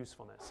of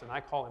usefulness. And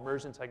I call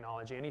immersion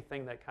technology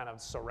anything that kind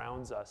of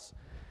surrounds us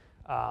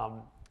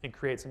and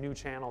creates new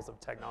channels of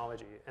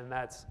technology. And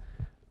that's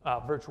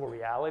virtual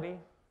reality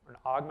or an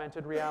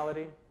augmented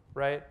reality,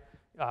 right?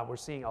 We're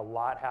seeing a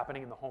lot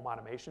happening in the home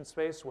automation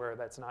space where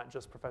that's not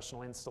just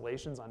professional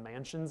installations on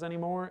mansions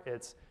anymore.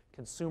 It's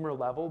consumer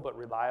level but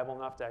reliable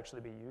enough to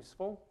actually be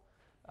useful.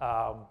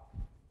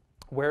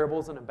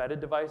 Wearables and embedded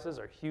devices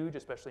are huge,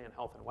 especially in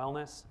health and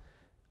wellness.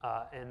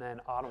 And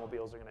then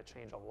automobiles are going to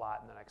change a lot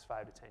in the next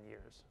 5 to 10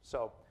 years.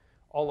 So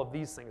all of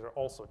these things are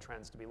also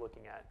trends to be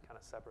looking at kind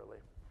of separately.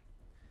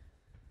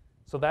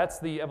 So that's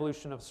the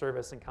evolution of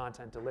service and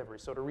content delivery.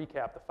 So to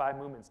recap, the 5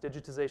 movements: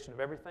 digitization of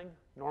everything,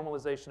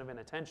 normalization of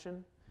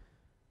inattention,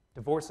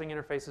 divorcing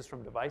interfaces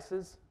from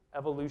devices,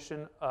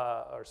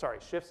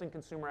 shifts in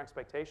consumer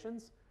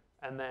expectations,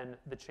 and then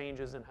the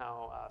changes in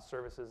how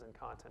services and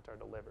content are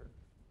delivered.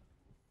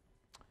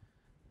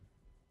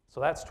 So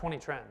that's 20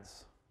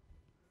 trends,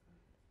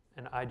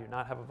 and I do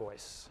not have a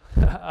voice.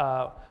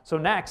 So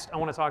next, I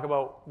want to talk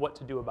about what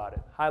to do about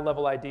it.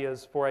 High-level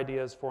ideas, 4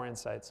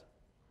 insights.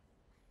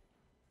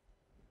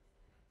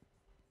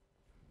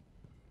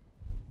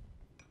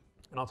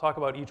 And I'll talk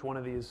about each one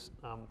of these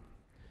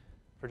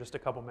for just a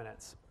couple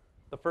minutes.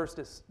 The first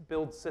is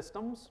build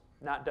systems,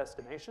 not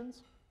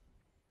destinations.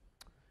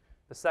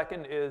 The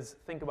second is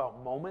think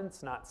about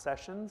moments, not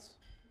sessions.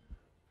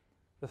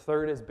 The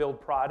third is build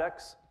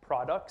products,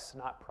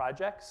 not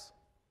projects.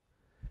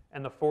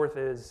 And the fourth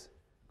is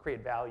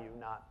create value,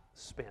 not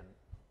spin.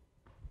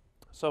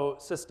 So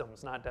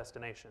systems, not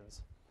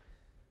destinations.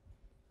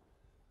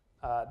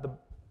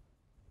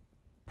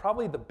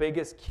 Probably the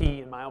biggest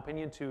key, in my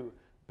opinion, to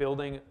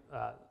building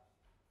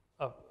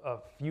a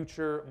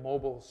future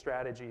mobile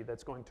strategy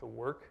that's going to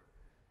work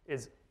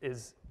is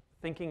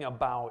thinking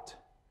about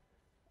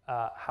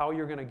how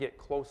you're going to get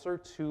closer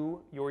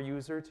to your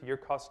user, to your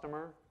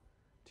customer,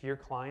 to your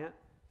client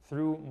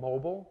through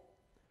mobile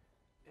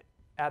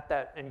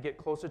and get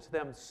closer to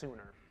them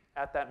sooner,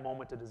 at that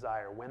moment of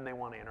desire, when they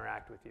want to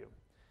interact with you.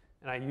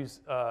 And I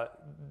use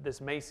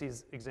this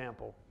Macy's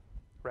example,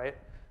 right?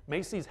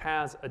 Macy's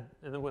has and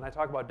then when I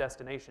talk about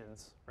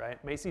destinations,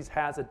 right? Macy's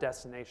has a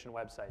destination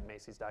website,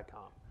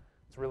 Macy's.com.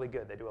 It's really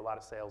good. They do a lot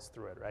of sales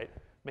through it, right?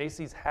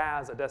 Macy's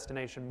has a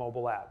destination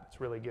mobile app.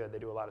 It's really good. They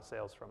do a lot of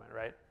sales from it,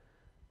 right?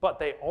 But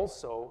they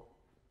also,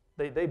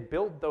 they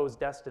built those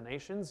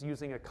destinations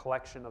using a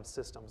collection of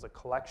systems, a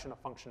collection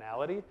of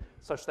functionality,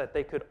 such that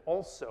they could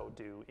also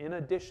do, in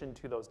addition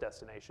to those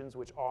destinations,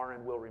 which are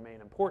and will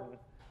remain important,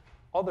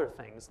 other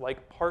things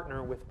like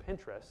partner with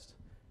Pinterest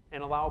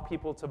and allow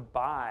people to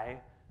buy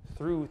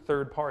through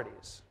third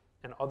parties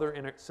and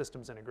other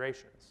systems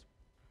integrations.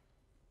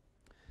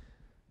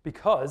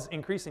 Because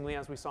increasingly,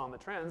 as we saw in the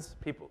trends,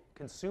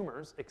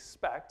 consumers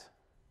expect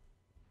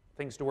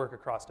things to work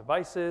across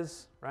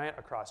devices, right,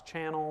 across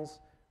channels,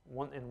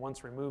 in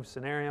once removed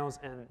scenarios,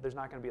 and there's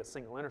not going to be a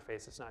single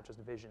interface. It's not just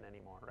vision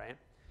anymore, right?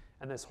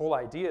 And this whole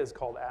idea is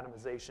called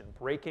atomization,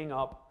 breaking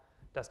up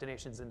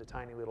destinations into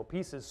tiny little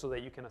pieces so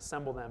that you can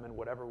assemble them in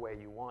whatever way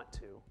you want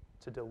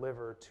to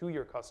deliver to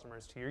your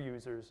customers, to your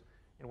users,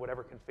 in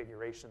whatever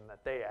configuration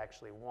that they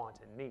actually want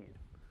and need.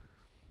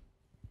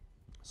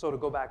 So to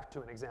go back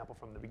to an example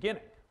from the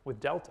beginning with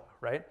Delta,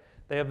 right?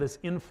 They have this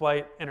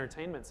in-flight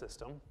entertainment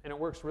system, and it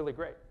works really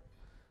great.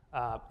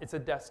 It's a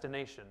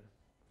destination.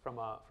 From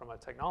a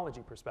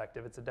technology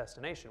perspective, it's a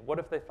destination. What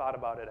if they thought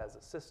about it as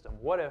a system?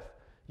 What if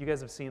you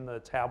guys have seen the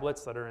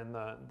tablets that are in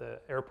the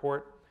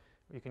airport?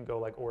 You can go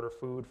like order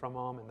food from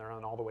them, and they're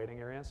on all the waiting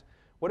areas.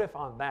 What if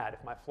on that,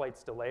 if my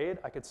flight's delayed,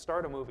 I could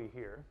start a movie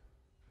here.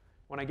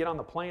 When I get on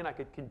the plane, I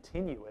could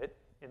continue it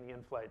in the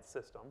in-flight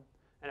system.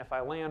 And if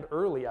I land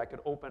early, I could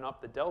open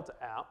up the Delta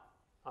app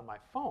on my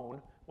phone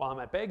while I'm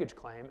at baggage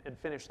claim and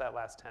finish that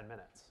last 10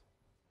 minutes.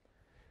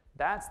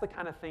 That's the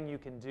kind of thing you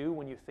can do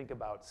when you think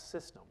about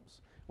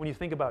systems, when you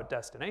think about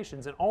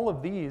destinations. And all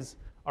of these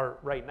are,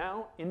 right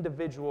now,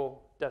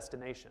 individual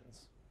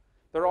destinations.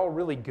 They're all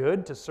really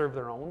good to serve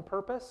their own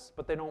purpose,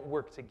 but they don't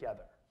work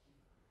together.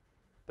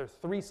 They're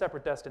 3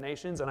 separate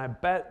destinations, and I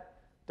bet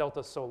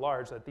Delta's so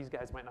large that these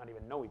guys might not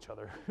even know each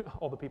other,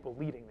 all the people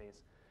leading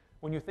these.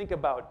 When you think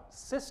about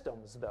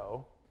systems,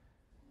 though,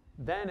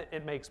 then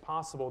it makes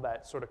possible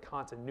that sort of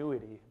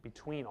continuity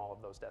between all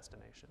of those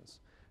destinations.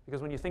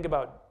 Because when you think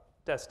about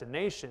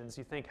destinations,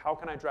 you think, how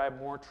can I drive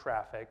more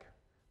traffic,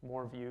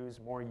 more views,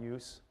 more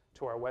use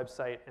to our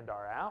website and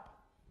our app?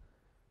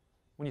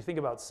 When you think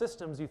about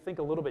systems, you think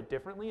a little bit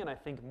differently, and I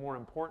think more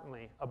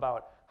importantly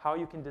about how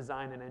you can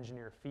design and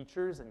engineer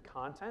features and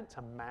content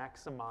to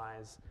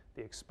maximize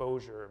the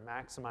exposure,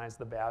 maximize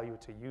the value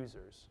to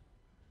users.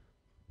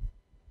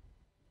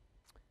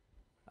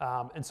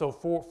 And so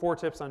 4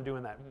 tips on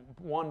doing that.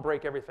 1,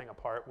 break everything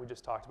apart. We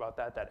just talked about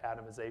that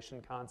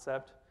atomization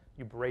concept.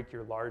 You break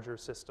your larger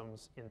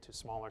systems into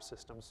smaller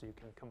systems so you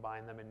can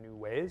combine them in new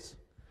ways.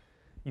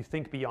 You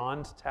think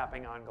beyond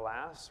tapping on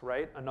glass,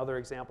 right? Another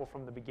example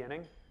from the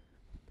beginning.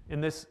 In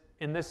this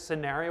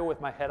scenario with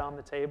my head on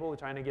the table,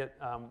 trying to get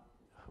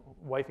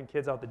wife and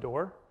kids out the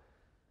door,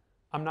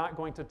 I'm not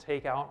going to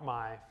take out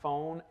my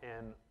phone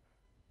and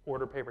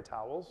order paper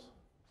towels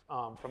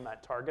from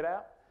that Target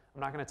app. I'm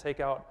not going to take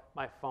out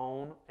my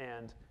phone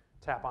and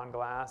tap on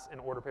glass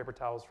and order paper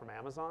towels from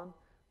Amazon,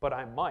 but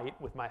I might,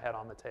 with my head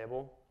on the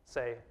table,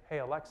 say, hey,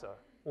 Alexa,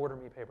 order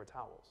me paper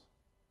towels.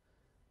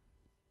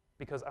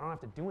 Because I don't have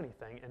to do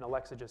anything, and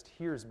Alexa just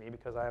hears me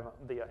because I have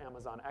the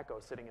Amazon Echo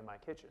sitting in my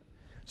kitchen.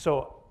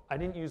 So I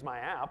didn't use my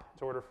app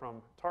to order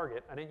from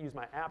Target. I didn't use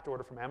my app to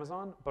order from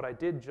Amazon, but I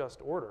did just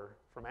order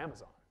from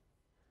Amazon.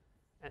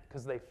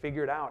 Because they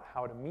figured out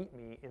how to meet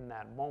me in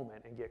that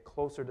moment and get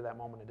closer to that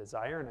moment of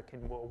desire in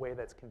a way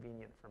that's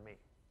convenient for me.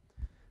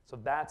 So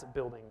that's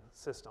building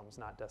systems,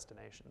 not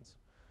destinations.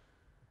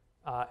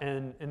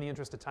 And in the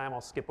interest of time,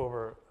 I'll skip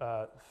over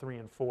 3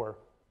 and 4,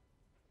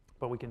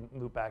 but we can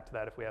loop back to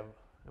that if we have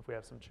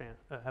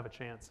a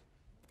chance.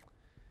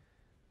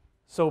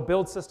 So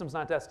build systems,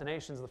 not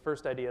destinations, the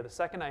first idea. The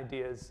second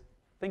idea is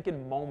think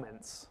in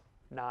moments,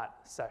 not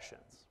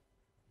sessions.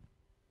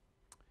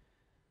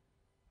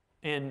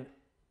 And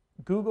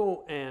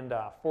Google and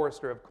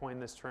Forrester have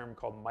coined this term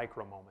called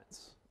micro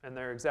moments. And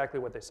they're exactly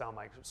what they sound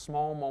like,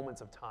 small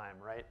moments of time,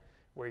 right?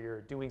 Where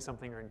you're doing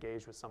something or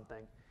engaged with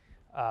something,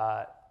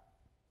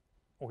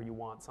 or you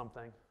want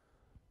something.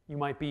 You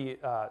might be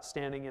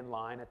standing in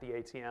line at the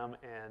ATM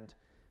and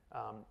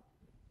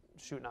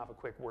shooting off a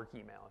quick work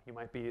email. You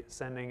might be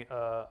sending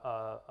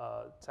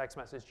a text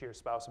message to your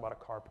spouse about a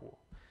carpool.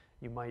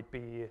 You might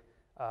be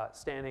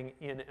standing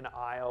in an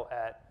aisle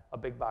at a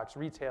big box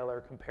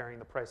retailer comparing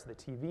the price of the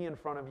TV in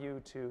front of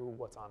you to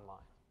what's online,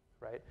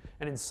 right?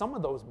 And in some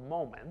of those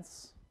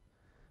moments,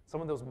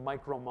 some of those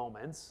micro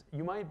moments,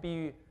 you might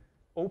be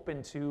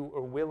open to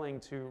or willing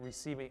to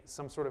receiving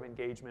some sort of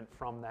engagement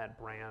from that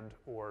brand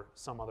or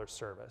some other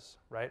service,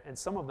 right? And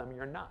some of them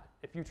you're not.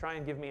 If you try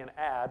and give me an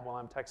ad while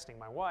I'm texting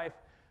my wife,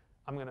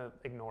 I'm going to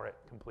ignore it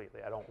completely.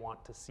 I don't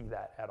want to see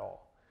that at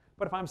all.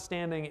 But if I'm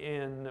standing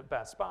in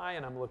Best Buy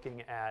and I'm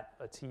looking at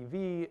a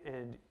TV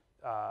and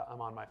I'm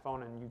on my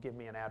phone and you give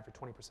me an ad for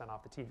 20%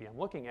 off the TV I'm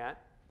looking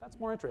at, that's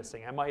more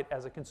interesting. I might,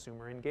 as a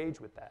consumer,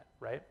 engage with that,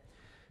 right?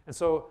 And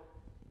so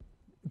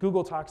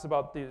Google talks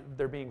about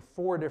there being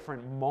 4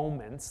 different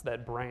moments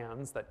that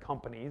brands, that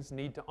companies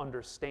need to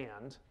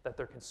understand that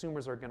their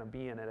consumers are going to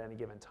be in at any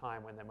given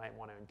time when they might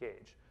want to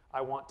engage. I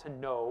want to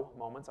know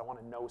moments. I want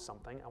to know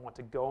something. I want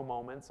to go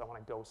moments. I want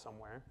to go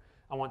somewhere.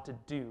 I want to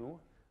do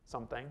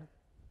something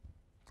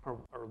or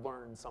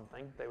learn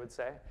something, they would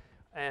say.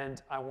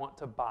 And I want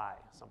to buy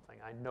something.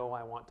 I know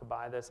I want to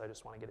buy this. I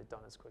just want to get it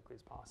done as quickly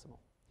as possible.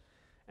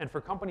 And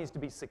for companies to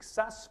be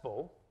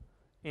successful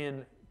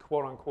in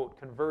quote-unquote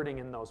converting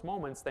in those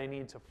moments, they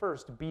need to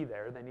first be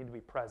there. They need to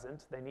be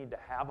present. They need to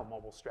have a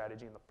mobile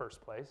strategy in the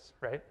first place,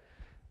 right?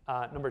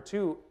 Number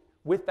 2,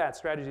 with that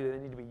strategy, they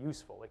need to be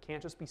useful. It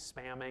can't just be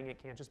spamming.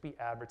 It can't just be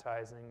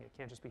advertising. It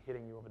can't just be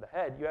hitting you over the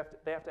head.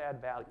 They have to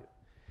add value.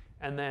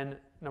 And then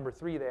number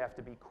 3, they have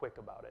to be quick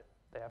about it.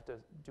 They have to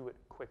do it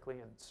quickly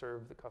and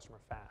serve the customer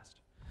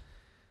fast.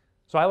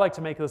 So I like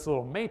to make this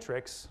little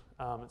matrix.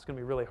 It's going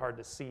to be really hard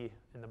to see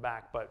in the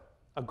back, but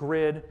a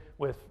grid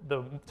with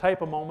the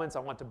type of moments I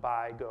want to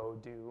buy, go,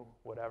 do,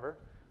 whatever.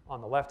 On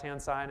the left-hand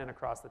side and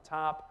across the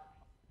top,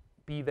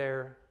 be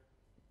there,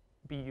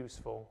 be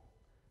useful,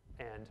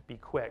 and be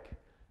quick.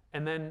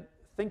 And then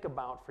think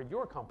about, for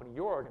your company,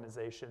 your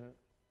organization,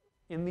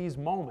 in these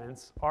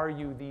moments, are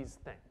you these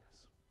things?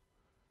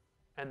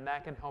 And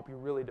that can help you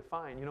really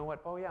define, you know what,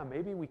 oh yeah,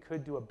 maybe we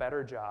could do a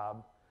better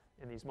job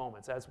in these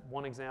moments. As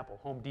one example,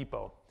 Home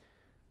Depot.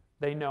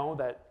 They know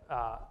that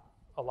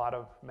a lot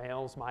of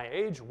males my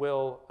age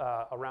will,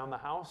 around the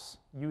house,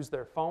 use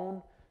their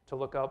phone to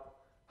look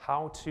up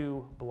how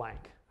to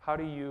blank. How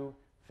do you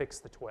fix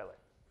the toilet,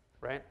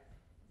 right?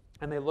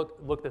 And they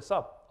look this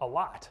up a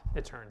lot,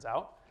 it turns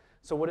out.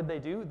 So what did they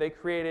do? They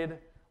created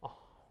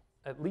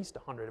at least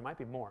 100, it might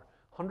be more,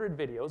 100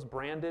 videos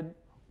branded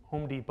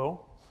Home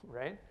Depot,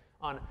 right?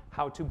 On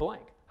how to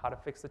blank, how to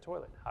fix the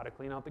toilet, how to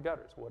clean out the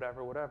gutters,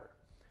 whatever,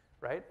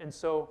 right? And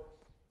so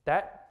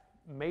that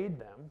made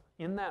them,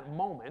 in that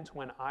moment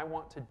when I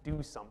want to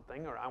do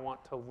something or I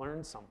want to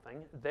learn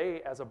something,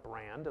 they as a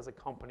brand, as a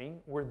company,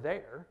 were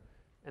there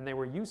and they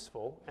were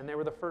useful and they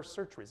were the first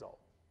search result,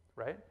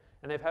 right?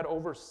 And they've had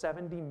over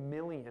 70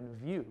 million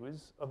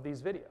views of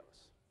these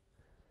videos.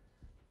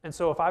 And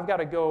so if I've got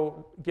to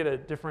go get a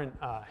different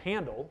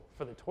handle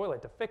for the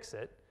toilet to fix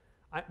it,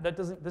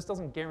 this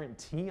doesn't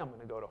guarantee I'm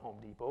going to go to Home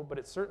Depot, but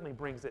it certainly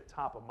brings it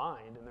top of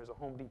mind, and there's a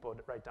Home Depot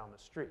right down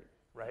the street,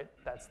 right?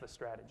 That's the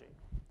strategy.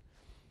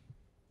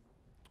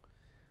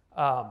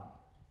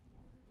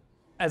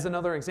 As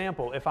another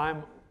example, if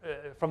I'm,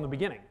 from the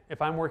beginning,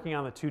 if I'm working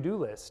on the to-do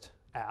list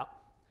app,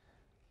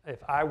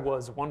 if I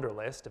was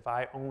Wunderlist, if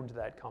I owned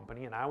that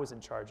company and I was in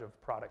charge of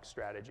product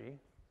strategy,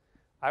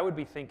 I would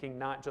be thinking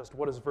not just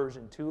what does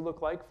version 2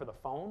 look like for the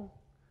phone,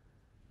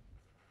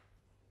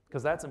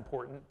 because that's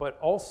important, but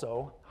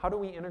also how do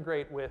we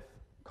integrate with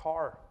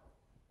car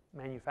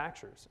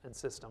manufacturers and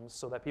systems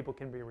so that people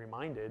can be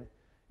reminded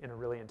in a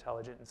really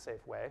intelligent and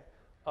safe way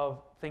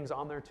of things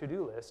on their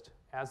to-do list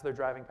as they're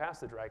driving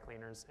past the dry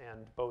cleaners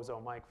and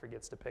Bozo Mike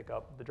forgets to pick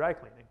up the dry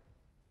cleaning.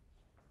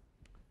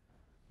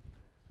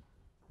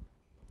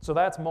 So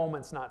that's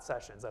moments, not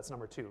sessions. That's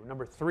number 2.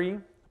 Number 3,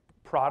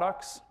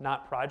 products,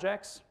 not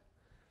projects.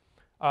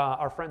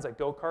 Our friends at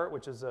Go-Kart,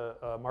 which is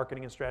a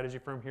marketing and strategy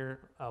firm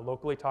here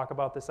locally, talk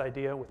about this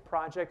idea. With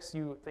projects,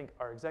 you think,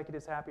 are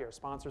executives happy? Are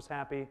sponsors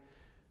happy?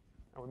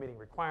 Are we meeting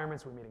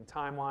requirements? Are we meeting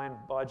timeline,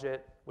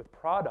 budget? With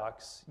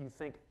products, you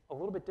think a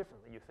little bit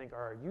differently. You think,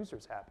 are our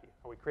users happy?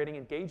 Are we creating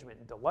engagement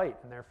and delight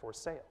and therefore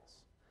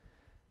sales?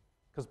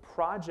 Because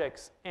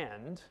projects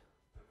end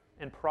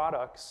and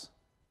products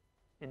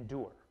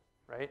endure,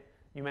 right?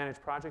 You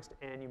manage projects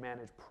and you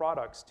manage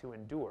products to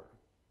endure.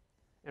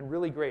 And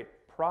really great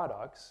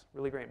products,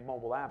 really great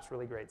mobile apps,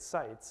 really great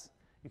sites,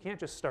 you can't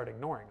just start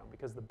ignoring them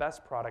because the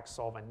best products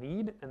solve a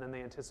need and then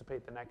they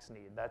anticipate the next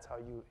need. That's how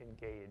you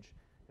engage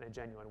in a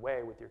genuine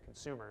way with your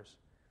consumers.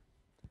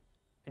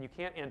 And you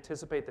can't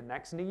anticipate the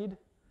next need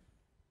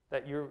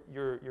that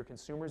your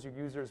consumers, your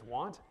users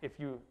want if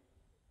you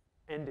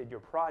ended your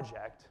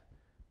project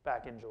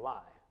back in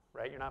July,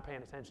 right? You're not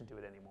paying attention to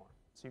it anymore.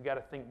 So you've got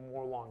to think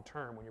more long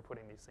term when you're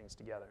putting these things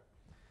together.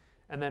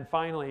 And then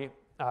finally,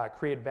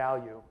 create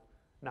value,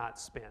 not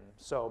spin.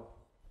 So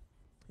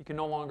you can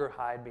no longer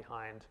hide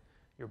behind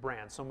your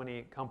brand. So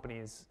many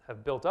companies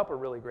have built up a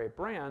really great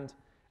brand,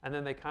 and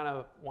then they kind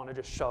of want to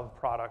just shove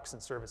products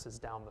and services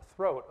down the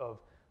throat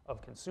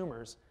of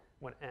consumers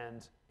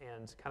and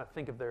kind of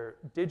think of their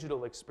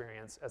digital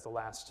experience as a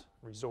last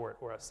resort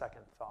or a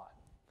second thought.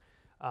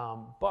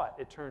 But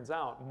it turns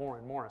out more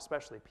and more,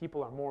 especially,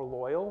 people are more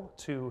loyal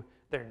to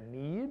their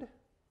need,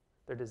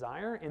 their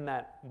desire in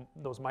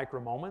those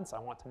micro moments, I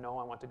want to know,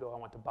 I want to go, I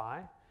want to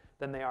buy,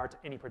 than they are to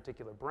any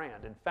particular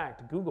brand. In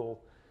fact,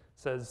 Google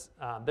says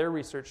their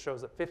research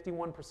shows that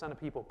 51% of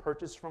people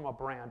purchased from a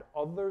brand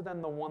other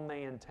than the one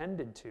they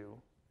intended to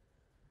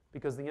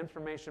because the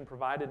information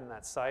provided in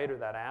that site or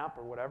that app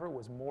or whatever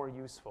was more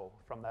useful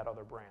from that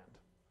other brand.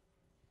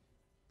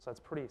 So that's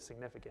pretty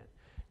significant.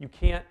 You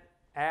can't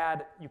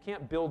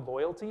build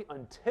loyalty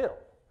until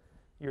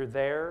you're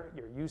there,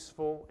 you're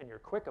useful, and you're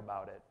quick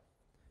about it.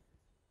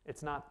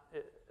 It's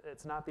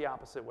not the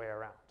opposite way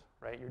around,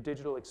 right? Your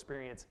digital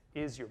experience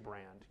is your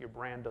brand. Your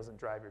brand doesn't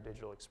drive your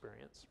digital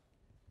experience.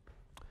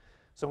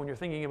 So when you're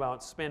thinking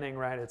about spinning,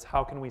 right, it's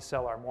how can we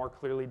sell our more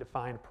clearly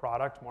defined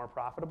product more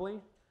profitably?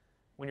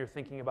 When you're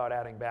thinking about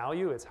adding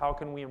value, it's how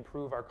can we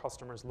improve our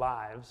customers'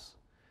 lives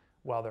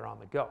while they're on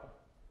the go?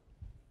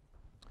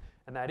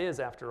 And that is,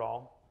 after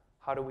all,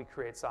 how do we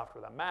create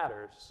software that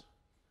matters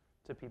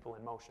to people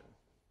in motion?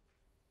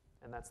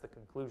 And that's the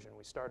conclusion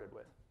we started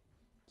with.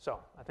 So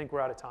I think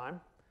we're out of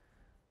time,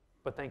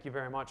 but thank you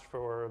very much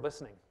for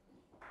listening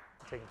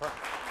and taking part.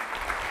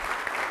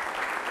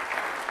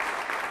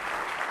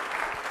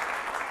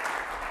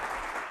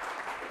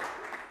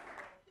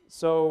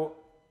 So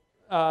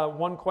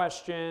one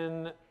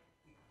question,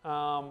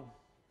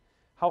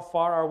 how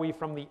far are we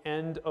from the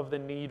end of the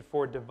need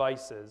for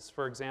devices?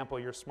 For example,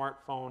 your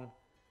smartphone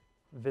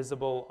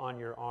visible on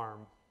your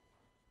arm.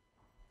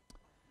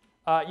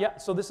 Yeah,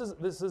 so this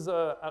is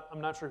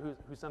I'm not sure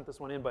who sent this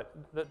one in, but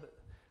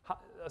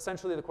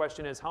essentially the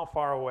question is how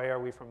far away are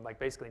we from like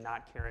basically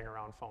not carrying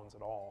around phones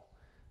at all?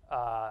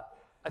 I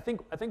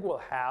think we'll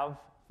have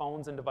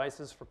phones and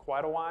devices for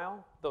quite a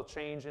while. They'll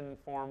change in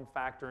form,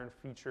 factor, and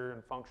feature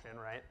and function,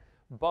 right?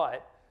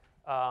 But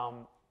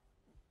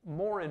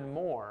more and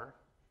more,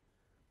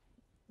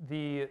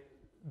 you're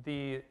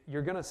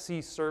going to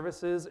see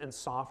services and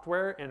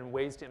software and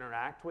ways to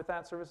interact with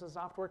that service and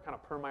software, kind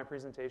of per my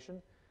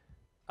presentation,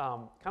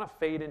 kind of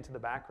fade into the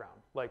background.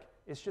 Like,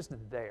 it's just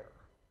there.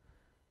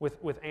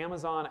 With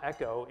Amazon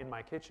Echo in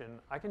my kitchen,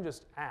 I can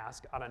just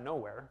ask out of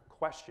nowhere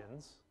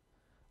questions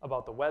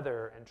about the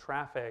weather and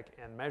traffic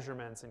and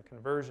measurements and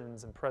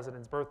conversions and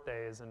presidents'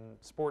 birthdays and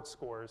sports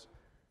scores,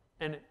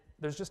 and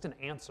there's just an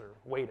answer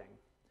waiting.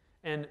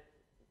 And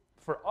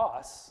for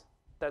us,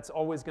 that's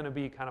always going to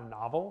be kind of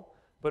novel,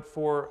 but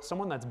for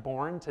someone that's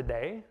born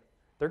today,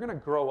 they're going to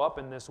grow up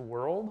in this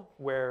world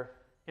where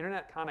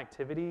internet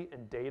connectivity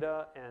and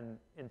data and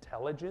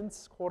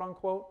intelligence, quote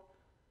unquote,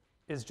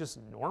 is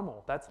just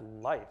normal. That's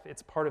life.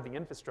 It's part of the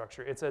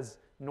infrastructure. It's as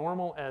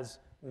normal as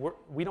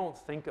we don't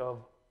think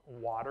of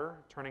water,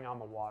 turning on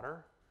the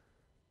water.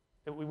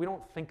 We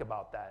don't think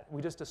about that.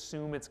 We just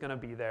assume it's going to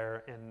be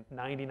there, and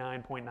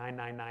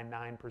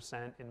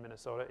 99.9999% in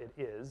Minnesota it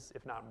is,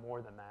 if not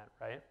more than that,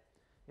 right,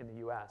 in the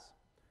US.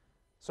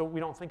 So we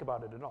don't think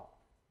about it at all.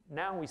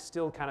 Now we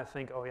still kind of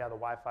think, oh yeah, the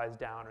Wi-Fi's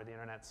down, or the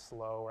internet's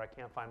slow, or I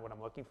can't find what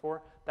I'm looking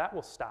for. That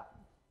will stop.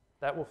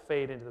 That will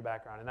fade into the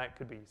background, and that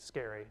could be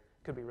scary,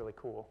 could be really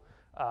cool.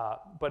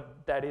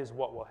 But that is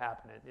what will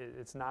happen.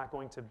 It's not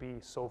going to be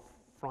so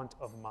front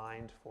of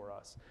mind for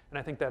us. And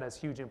I think that has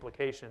huge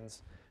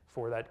implications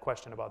for that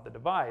question about the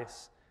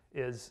device,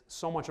 is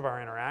so much of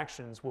our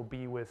interactions will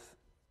be with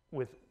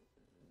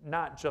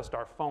not just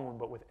our phone,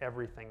 but with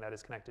everything that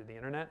is connected to the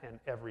internet, and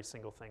every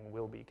single thing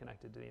will be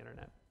connected to the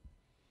internet.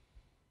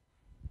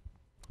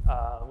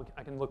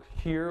 I can look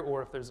here,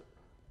 or if there's,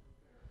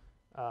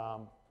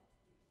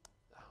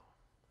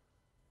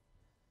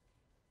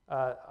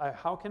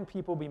 how can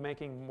people be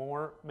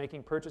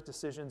making purchase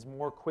decisions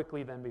more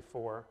quickly than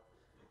before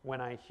when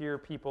I hear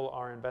people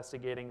are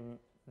investigating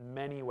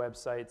many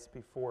websites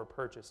before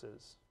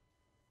purchases?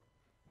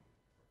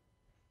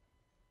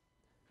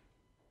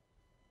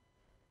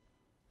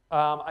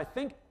 I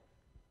think,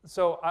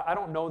 so I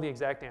don't know the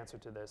exact answer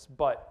to this,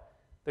 but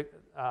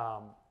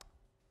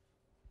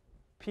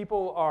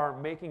people are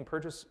making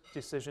purchase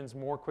decisions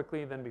more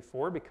quickly than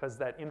before because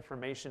that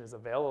information is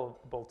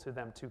available to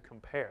them to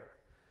compare.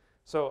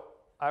 So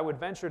I would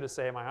venture to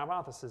say, my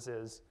hypothesis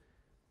is,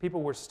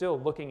 people were still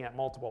looking at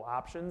multiple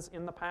options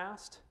in the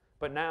past,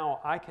 but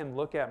now I can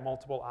look at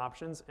multiple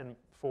options and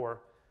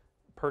for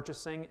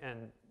purchasing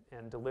and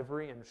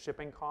delivery and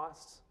shipping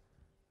costs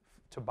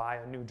to buy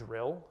a new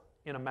drill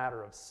in a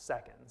matter of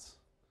seconds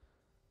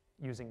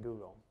using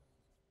Google.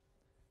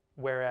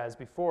 Whereas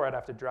before I'd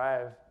have to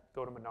drive,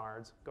 go to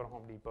Menards, go to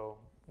Home Depot,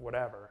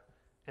 whatever.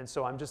 And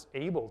so I'm just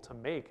able to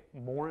make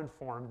more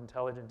informed,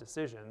 intelligent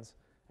decisions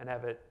and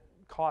have it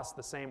cost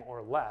the same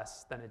or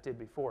less than it did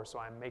before, so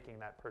I'm making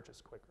that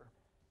purchase quicker.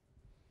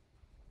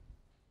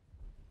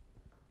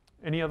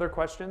 Any other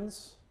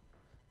questions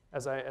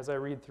as I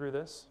read through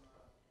this?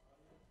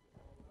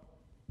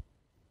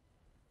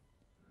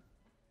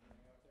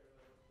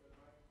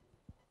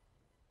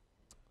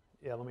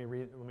 Yeah, let me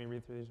read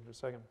through these for a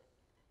second.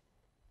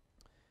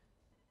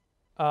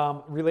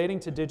 Relating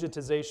to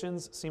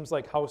digitizations, seems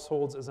like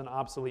households is an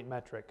obsolete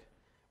metric.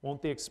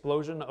 Won't the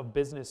explosion of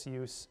business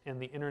use and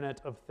the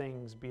Internet of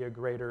Things be a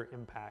greater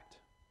impact?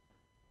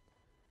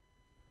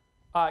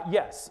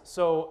 Yes.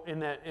 So in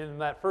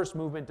that first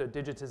movement of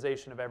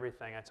digitization of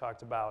everything, I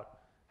talked about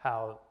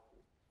how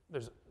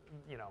there's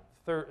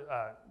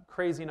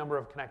crazy number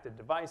of connected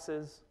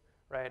devices,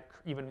 right?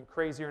 Even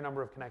crazier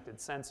number of connected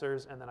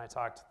sensors, and then I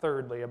talked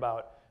thirdly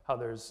about how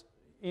there's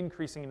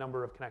increasing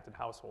number of connected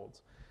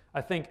households.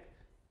 I think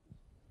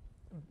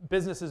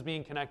businesses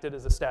being connected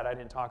is a stat I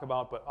didn't talk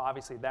about, but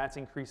obviously that's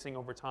increasing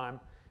over time.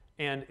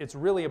 And it's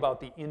really about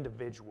the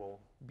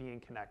individual being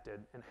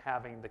connected and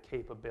having the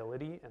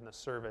capability and the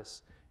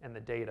service and the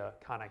data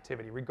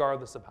connectivity,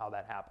 regardless of how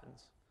that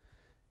happens.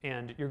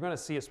 And you're going to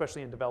see,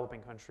 especially in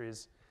developing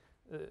countries,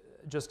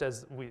 just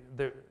as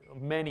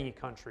many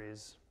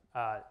countries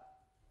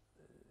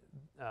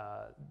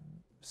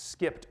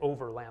skipped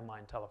over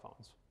landline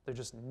telephones. There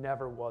just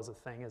never was a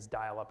thing as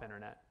dial-up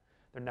internet.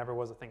 There never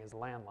was a thing as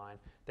landline.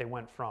 They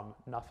went from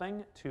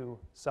nothing to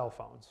cell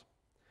phones.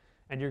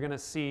 And you're going to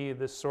see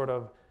this sort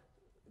of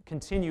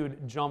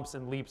continued jumps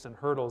and leaps and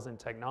hurdles in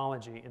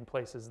technology in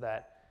places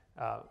that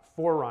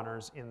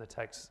forerunners in the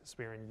tech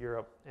sphere in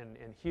Europe and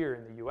here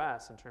in the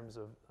US in terms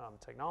of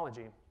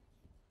technology,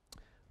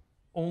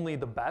 only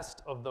the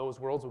best of those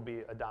worlds will be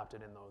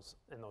adopted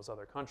in those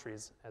other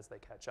countries as they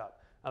catch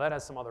up. Now that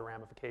has some other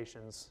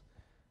ramifications,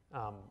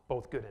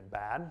 both good and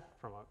bad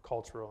from a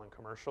cultural and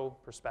commercial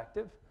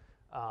perspective,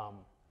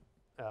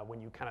 when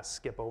you kind of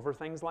skip over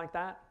things like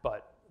that,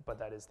 but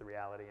that is the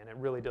reality. And it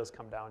really does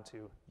come down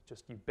to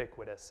just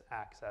ubiquitous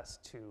access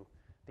to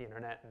the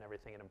internet and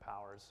everything it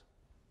empowers.